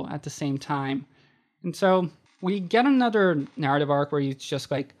humble at the same time. And so we get another narrative arc where he's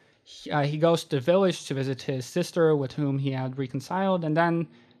just like, he goes to the village to visit his sister with whom he had reconciled, and then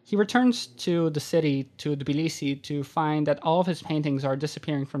he returns to the city, to Tbilisi, to find that all of his paintings are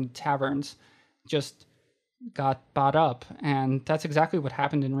disappearing from the taverns, just got bought up. And that's exactly what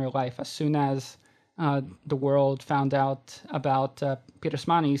happened in real life. As soon as the world found out about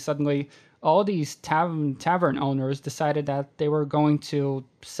Pirosmani, suddenly all these tavern owners decided that they were going to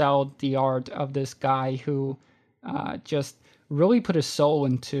sell the art of this guy who just really put his soul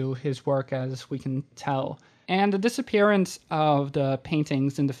into his work, as we can tell. And the disappearance of the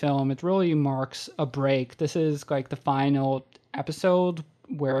paintings in the film, it really marks a break. This is like the final episode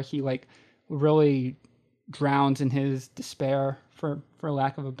where he like really drowns in his despair, for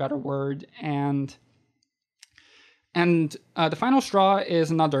lack of a better word. And the final straw is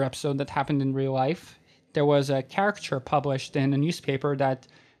another episode that happened in real life. There was a caricature published in a newspaper that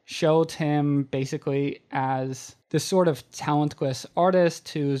showed him basically as this sort of talentless artist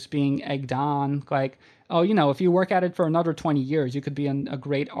who's being egged on, like, "Oh, if you work at it for another 20 years, you could be a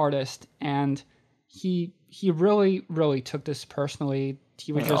great artist." And he really, really took this personally.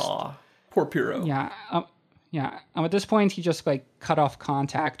 He was just... poor Piro. Yeah. At this point, he just like cut off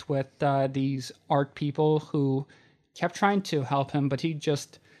contact with these art people who kept trying to help him, but he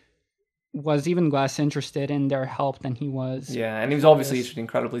just was even less interested in their help than he was. Yeah, and he was obviously an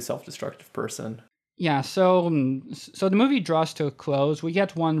incredibly self-destructive person. Yeah, so the movie draws to a close. We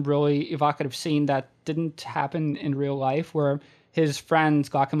get one really evocative scene that didn't happen in real life, where his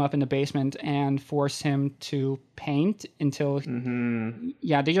friends lock him up in the basement and force him to paint until...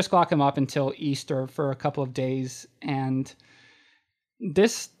 Yeah, they just lock him up until Easter for a couple of days, and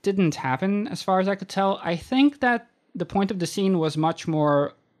this didn't happen as far as I could tell. I think that the point of the scene was much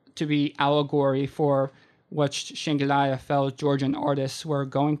more to be allegory for what Shingilaya felt Georgian artists were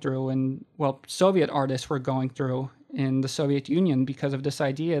going through, and well, Soviet artists were going through in the Soviet Union, because of this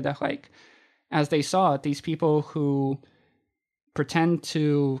idea that, like, as they saw it, these people who pretend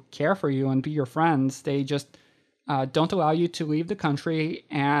to care for you and be your friends, they just don't allow you to leave the country,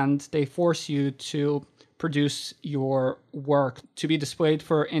 and they force you to produce your work to be displayed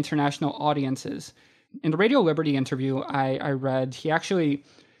for international audiences. In the Radio Liberty interview I read, he actually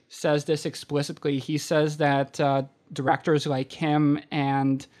says this explicitly. He says that directors like him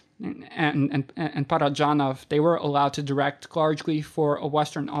and Parajanov, they were allowed to direct largely for a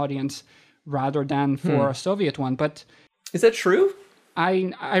Western audience rather than for a Soviet one. But is that true?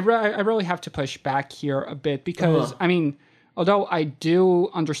 I really have to push back here a bit, because, I mean, although I do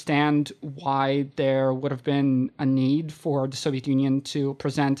understand why there would have been a need for the Soviet Union to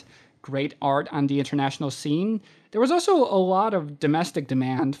present great art on the international scene, there was also a lot of domestic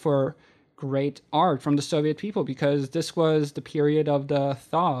demand for great art from the Soviet people, because this was the period of the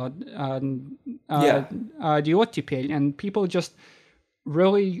thaw, the ottepel, and people just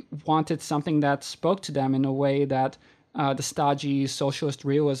really wanted something that spoke to them in a way that the stodgy socialist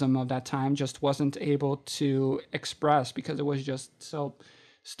realism of that time just wasn't able to express, because it was just so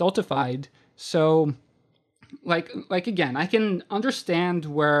stultified. So, like again, I can understand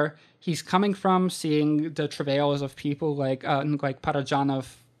where he's coming from, seeing the travails of people like Parajanov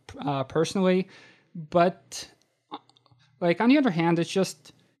personally, but like on the other hand, it's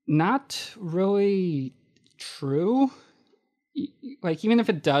just not really true. Like, even if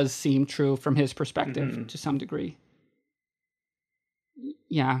it does seem true from his perspective to some degree.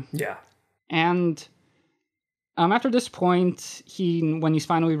 Yeah. And after this point, when he's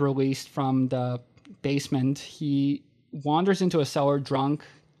finally released from the basement, he wanders into a cellar drunk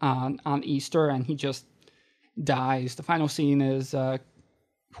on Easter, and he just dies. The final scene is a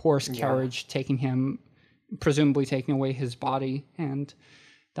horse carriage taking him, presumably taking away his body, and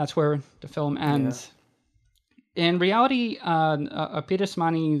that's where the film ends. In reality,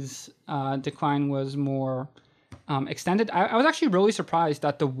 Pirosmani's decline was more extended. I was actually really surprised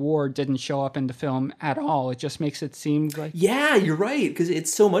that the war didn't show up in the film at all. It just makes it seem like... Yeah, you're right, because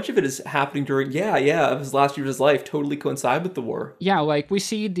it's so much of it is happening during, of his last year of his life, totally coincide with the war. Yeah, like, we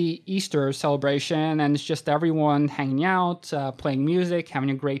see the Easter celebration, and it's just everyone hanging out, playing music, having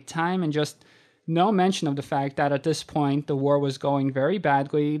a great time, and just no mention of the fact that at this point the war was going very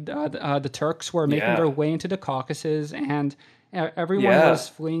badly. The Turks were making their way into the Caucasus, and everyone was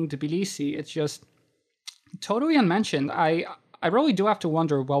fleeing Tbilisi. It's just totally unmentioned. I really do have to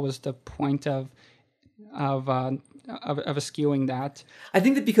wonder what was the point of eschewing that. I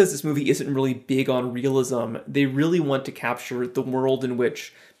think that because this movie isn't really big on realism, they really want to capture the world in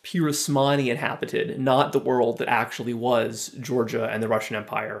which Pirosmani inhabited, not the world that actually was Georgia and the Russian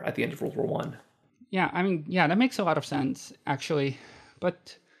Empire at the end of World War One. Yeah, I mean, that makes a lot of sense, actually.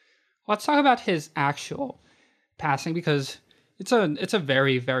 But let's talk about his actual passing, because it's a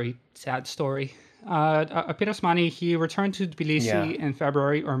very, very sad story. Pirosmani, he returned to Tbilisi in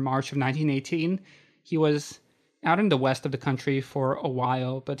February or March of 1918. He was out in the west of the country for a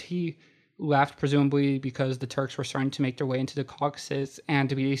while, but he left presumably because the Turks were starting to make their way into the Caucasus, and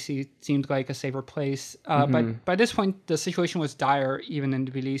Tbilisi seemed like a safer place. But by this point, the situation was dire even in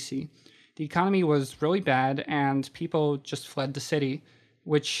Tbilisi. The economy was really bad, and people just fled the city,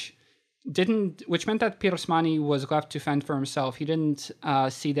 which meant that Pirosmani was left to fend for himself. He didn't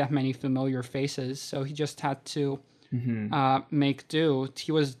see that many familiar faces, so he just had to make do.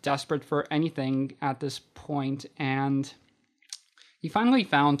 He was desperate for anything at this point, and he finally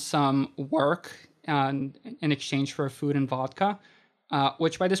found some work in exchange for food and vodka,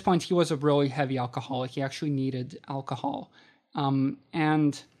 which by this point he was a really heavy alcoholic. He actually needed alcohol,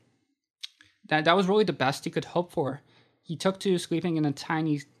 and that was really the best he could hope for. He took to sleeping in a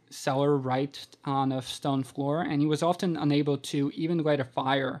tiny cellar right on a stone floor, and he was often unable to even light a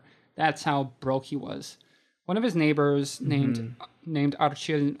fire. That's how broke he was. One of his neighbors, named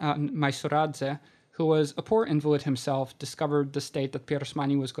Archil Maisuradze, who was a poor invalid himself, discovered the state that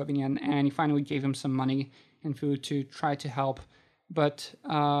Pirosmani was living in, and he finally gave him some money and food to try to help. But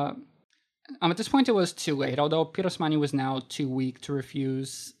at this point, it was too late, although Pirosmani was now too weak to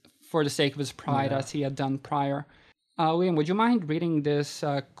refuse for the sake of his pride, as he had done prior. Liam, would you mind reading this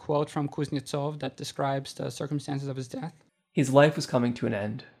quote from Kuznetsov that describes the circumstances of his death? His life was coming to an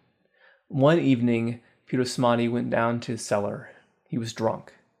end. One evening, Pirosmani went down to his cellar. He was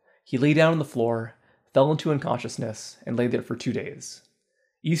drunk. He lay down on the floor, fell into unconsciousness, and lay there for 2 days.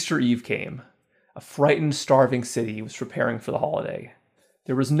 Easter Eve came. A frightened, starving city was preparing for the holiday.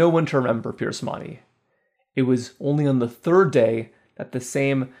 There was no one to remember Pirosmani. It was only on the third day that the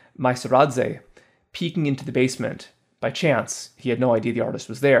same Maisaradze, peeking into the basement, by chance, he had no idea the artist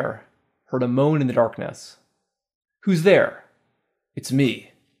was there, heard a moan in the darkness. "Who's there?" "It's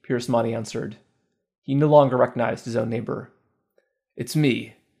me," Pirosmani answered. He no longer recognized his own neighbor. "It's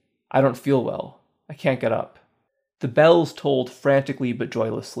me. I don't feel well. I can't get up." The bells tolled frantically but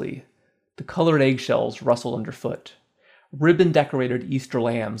joylessly. The colored eggshells rustled underfoot. Ribbon-decorated Easter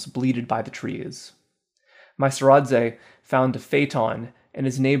lambs bleated by the trees. Maisaradze found a phaeton, and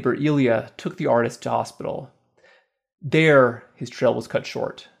his neighbor Ilya took the artist to hospital. There, his trail was cut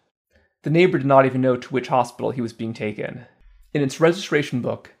short. The neighbor did not even know to which hospital he was being taken. In its registration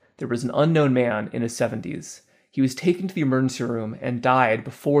book, there was an unknown man in his 70s. He was taken to the emergency room and died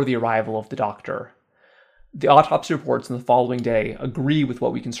before the arrival of the doctor. The autopsy reports on the following day agree with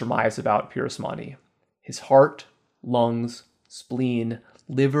what we can surmise about Pirosmani. His heart, lungs, spleen,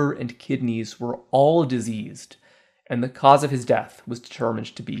 liver, and kidneys were all diseased, and the cause of his death was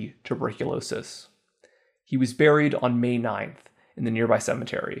determined to be tuberculosis. He was buried on May 9th in the nearby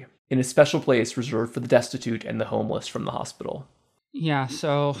cemetery, in a special place reserved for the destitute and the homeless from the hospital. Yeah,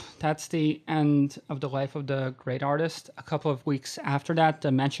 so that's the end of the life of the great artist. A couple of weeks after that, the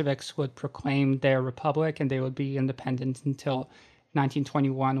Mensheviks would proclaim their republic, and they would be independent until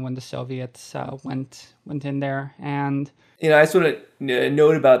 1921 when the Soviets went in there. And I just want to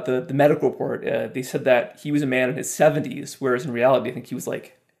note about the medical report. They said that he was a man in his 70s, whereas in reality, I think he was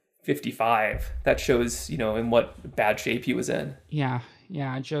like 55. That shows, in what bad shape he was in. Yeah,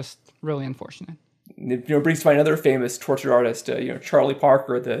 just really unfortunate. It brings to mind another famous tortured artist, Charlie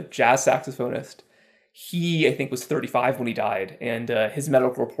Parker, the jazz saxophonist. He, I think, was 35 when he died, and his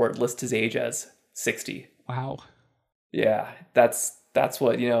medical report lists his age as 60. Wow. Yeah, that's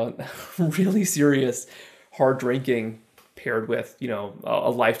what, really serious hard drinking paired with, a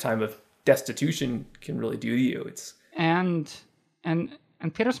lifetime of destitution can really do to you. And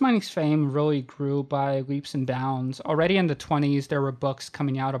Pirosmani's fame really grew by leaps and bounds. Already in the 20s, there were books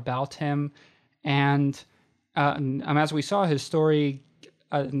coming out about him. And as we saw, his story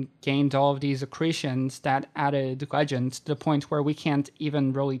gained all of these accretions that added legends to the point where we can't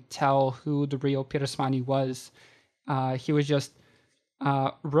even really tell who the real Pirosmani was. He was just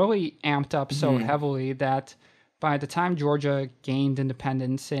really amped up so heavily that by the time Georgia gained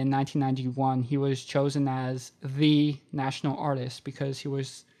independence in 1991, he was chosen as the national artist because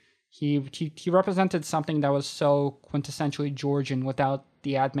he represented something that was so quintessentially Georgian without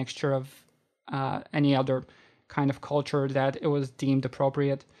the admixture of any other kind of culture that it was deemed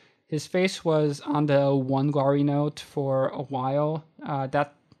appropriate. His face was on the one glory note for a while.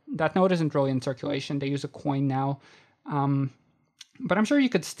 That note isn't really in circulation. They use a coin now. But I'm sure you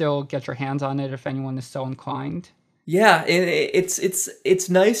could still get your hands on it if anyone is so inclined. Yeah, and it's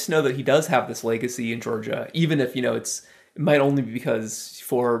nice to know that he does have this legacy in Georgia, even if, it might only be because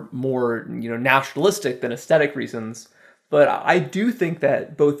for more, nationalistic than aesthetic reasons. But I do think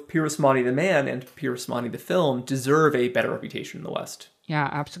that both Pirosmani the man and Pirosmani the film deserve a better reputation in the West. Yeah,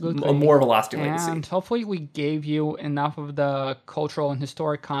 absolutely. More of a lasting legacy. And hopefully we gave you enough of the cultural and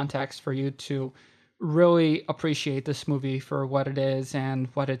historic context for you to really appreciate this movie for what it is and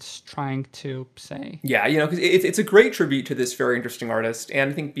what it's trying to say. Yeah, because it's a great tribute to this very interesting artist. And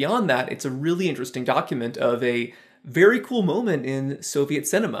I think beyond that, it's a really interesting document of a very cool moment in Soviet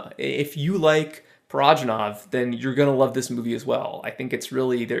cinema. If you like Parajanov, then you're going to love this movie as well. I think it's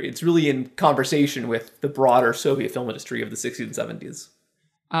really there. It's really in conversation with the broader Soviet film industry of the 60s and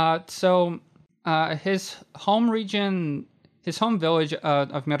 70s. So his home region, his home village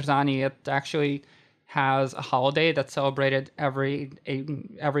of Mirzani, it actually has a holiday that's celebrated every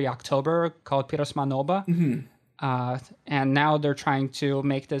October called Pirosmanoba. And now they're trying to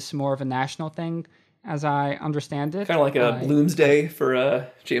make this more of a national thing, as I understand it. Kind of like a Bloomsday for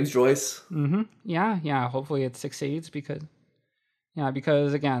James Joyce. Yeah. Hopefully it succeeds because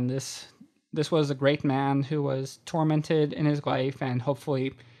again, this was a great man who was tormented in his life, and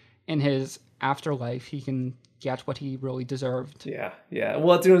hopefully in his afterlife he can get what he really deserved. Yeah.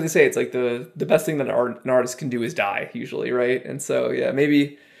 Well, that's what they say. It's like the best thing that an artist can do is die, usually, right? And so,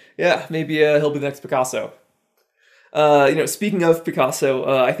 maybe he'll be the next Picasso. Speaking of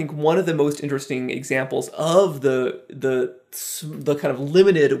Picasso, I think one of the most interesting examples of the kind of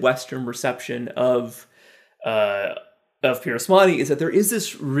limited Western reception of Pirosmani is that there is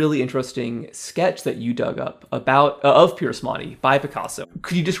this really interesting sketch that you dug up about of Pirosmani by Picasso.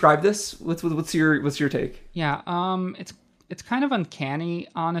 Could you describe this? What's your take? Yeah, it's kind of uncanny,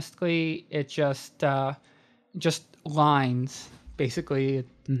 honestly. It just lines. Basically, it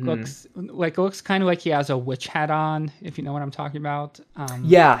looks kind of like he has a witch hat on, if you know what I'm talking about.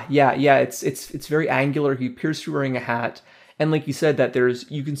 Yeah. It's very angular. He appears to be wearing a hat, And like you said, that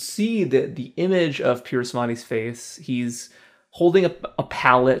you can see the image of Pirosmani's face. He's holding a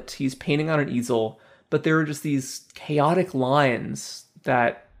palette. He's painting on an easel, but there are just these chaotic lines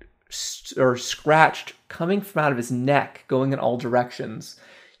that are scratched coming from out of his neck, going in all directions.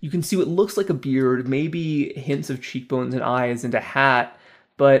 You can see what looks like a beard, maybe hints of cheekbones and eyes and a hat,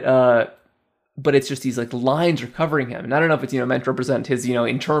 but it's just these like lines are covering him. And I don't know if it's, meant to represent his,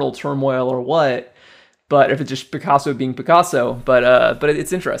 internal turmoil or what, but if it's just Picasso being Picasso, but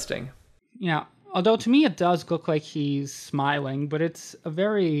it's interesting. Yeah. Although to me it does look like he's smiling, but it's a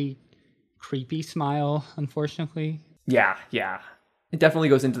very creepy smile, unfortunately. Yeah. It definitely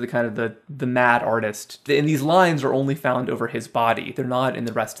goes into the kind of the mad artist. And these lines are only found over his body. They're not in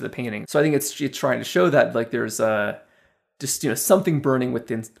the rest of the painting. So I think it's trying to show that like there's just something burning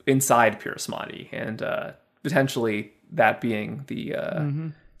inside Pirosmani, and potentially that being the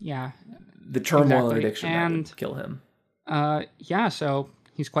the turmoil and addiction that would kill him. So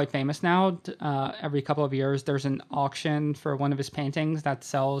he's quite famous now. Every couple of years, there's an auction for one of his paintings that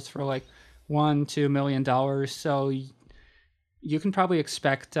sells for like $1-2 million. So you can probably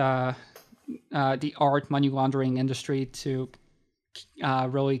expect the art money laundering industry to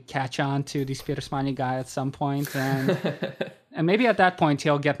really catch on to the Pirosmani guy at some point, and maybe at that point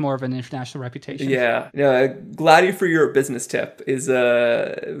he'll get more of an international reputation. Yeah, Glady for your business tip is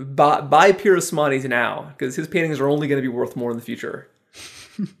buy Pirosmani's now, because his paintings are only going to be worth more in the future.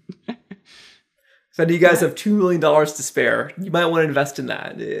 So do you guys have $2 million to spare? You might want to invest in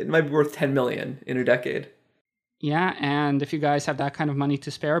that. It might be worth $10 million in a decade. Yeah, and if you guys have that kind of money to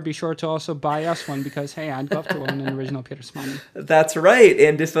spare, be sure to also buy us one, because, hey, I'd love to own an original Pirosmani. That's right.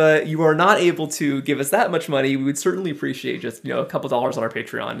 And if you are not able to give us that much money, we would certainly appreciate just, a couple dollars on our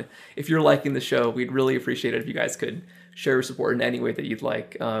Patreon. If you're liking the show, we'd really appreciate it if you guys could share your support in any way that you'd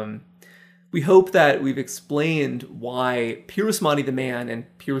like. We hope that we've explained why Pirosmani the man and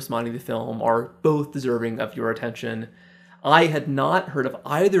Pirosmani the film are both deserving of your attention. I had not heard of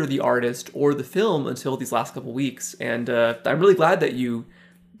either the artist or the film until these last couple weeks, and I'm really glad that you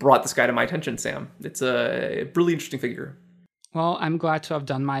brought this guy to my attention, Sam. It's a really interesting figure. Well, I'm glad to have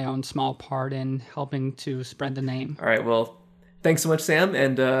done my own small part in helping to spread the name. All right, well, thanks so much, Sam,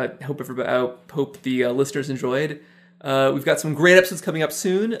 and hope the listeners enjoyed. We've got some great episodes coming up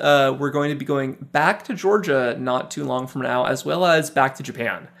soon. We're going to be going back to Georgia not too long from now, as well as back to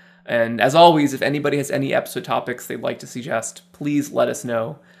Japan. And as always, if anybody has any episode topics they'd like to suggest, please let us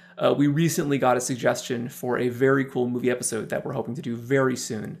know. We recently got a suggestion for a very cool movie episode that we're hoping to do very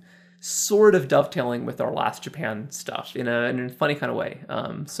soon, sort of dovetailing with our last Japan stuff in a funny kind of way.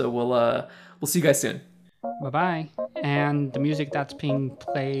 So we'll see you guys soon. Bye-bye. And the music that's being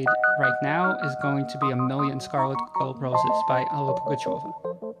played right now is going to be A Million Scarlet Gold Roses by Alla Pugacheva.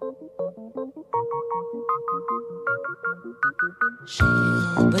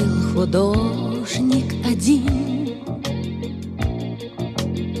 Жил-был художник один,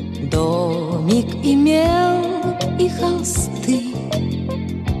 домик имел и холсты,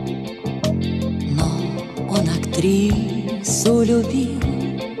 но он актрису любил,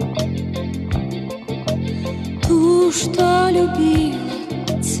 ту, что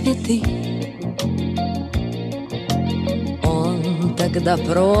любила цветы. Он тогда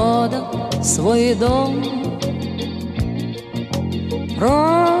продал свой дом,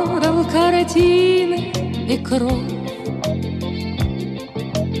 продал картины и кровь,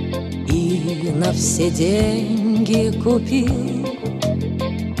 и на все деньги купил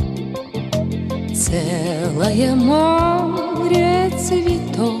целое море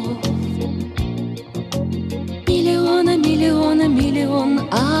цветов. Миллион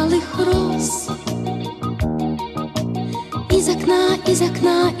алых роз. Из окна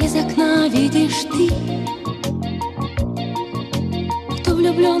видишь ты, кто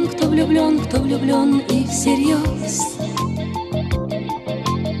влюблен и всерьез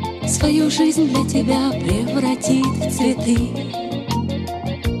свою жизнь для тебя превратит в цветы.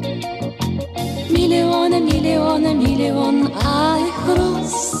 Миллион алых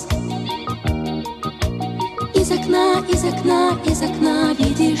роз. Из окна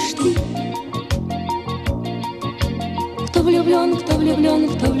видишь ты, кто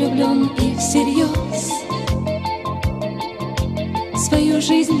влюблен и всерьез свою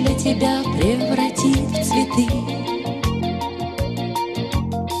жизнь для тебя превратит в цветы.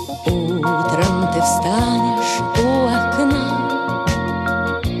 Утром ты встанешь у окна,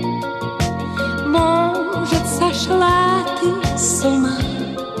 может, сошла ты с ума,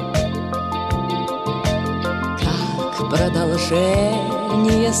 как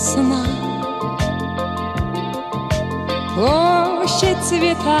продолжение сна. Площадь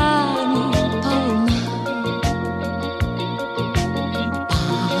цветами полна,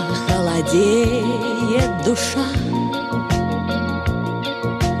 радеет душа.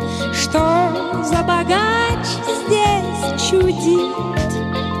 Что за богач здесь чудит,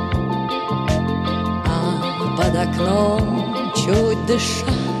 а под окном чуть дыша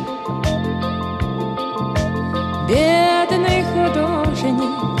бедный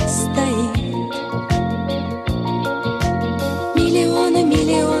художник стоит. Миллионы,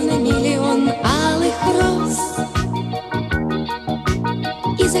 миллионы, миллион алых роз.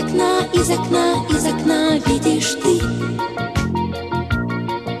 Из окна, из окна, из окна видишь ты.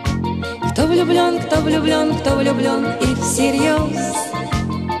 Кто влюблен, кто влюблен, кто влюблен и всерьез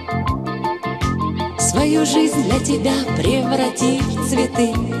свою жизнь для тебя превратив в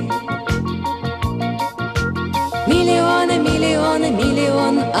цветы. Миллионы, миллионы,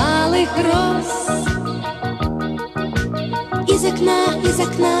 миллион алых роз. Из окна, из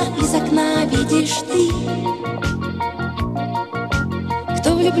окна, из окна видишь ты.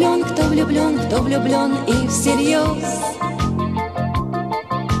 Кто влюблен, кто влюблен, кто влюблен и всерьез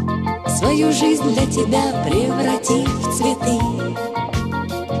свою жизнь для тебя превратив в цветы.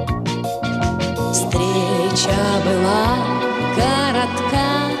 Встреча была коротка,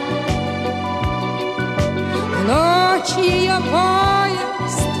 в ночь ее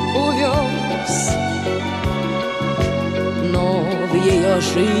поезд увез, но в ее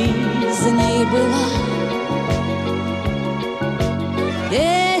жизни была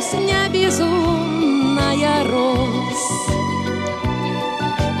песня безумная роз.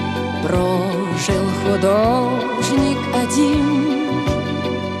 Прожил художник один,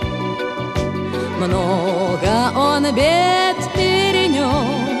 много он бед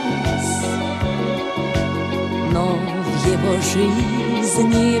перенес, но в его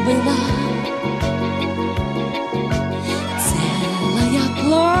жизни была целая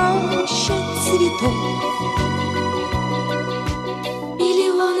площадь цветов.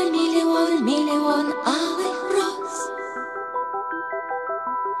 Миллионы, миллион, миллион алых роз.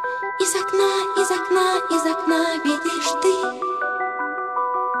 Из окна, из окна, из окна видишь ты.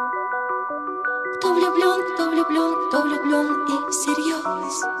 Кто влюблен, кто влюблен, кто влюблен и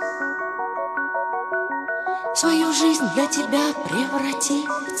всерьез свою жизнь для тебя преврати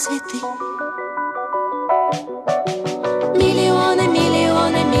в цветы. Миллионы,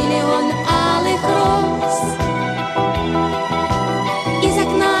 миллионы, миллион алых роз. Из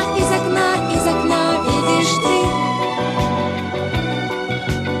окна, из окна, из окна видишь ты.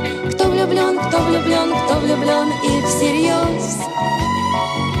 Кто влюблен, кто влюблен, кто влюблен и всерьез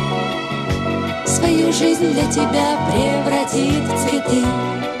свою жизнь для тебя превратит в цветы.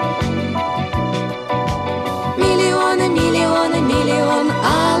 Миллионы, миллионы, миллион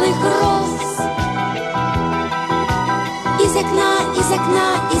алых роз. Из окна, из окна,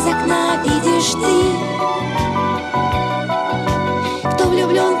 из окна видишь ты. Кто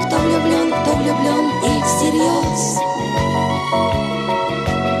влюблен, кто влюблен, кто влюблен и всерьез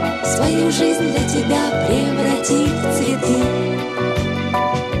свою жизнь для тебя превратит в цветы.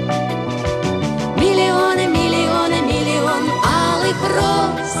 Миллионы, миллионы, миллион алых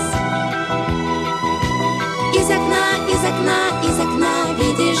роз. Из окна, из окна, из окна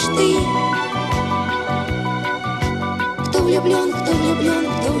видишь ты. Кто влюблен, кто влюблен,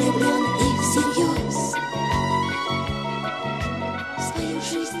 кто влюблен и всерьез свою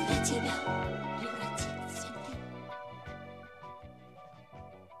жизнь для тебя.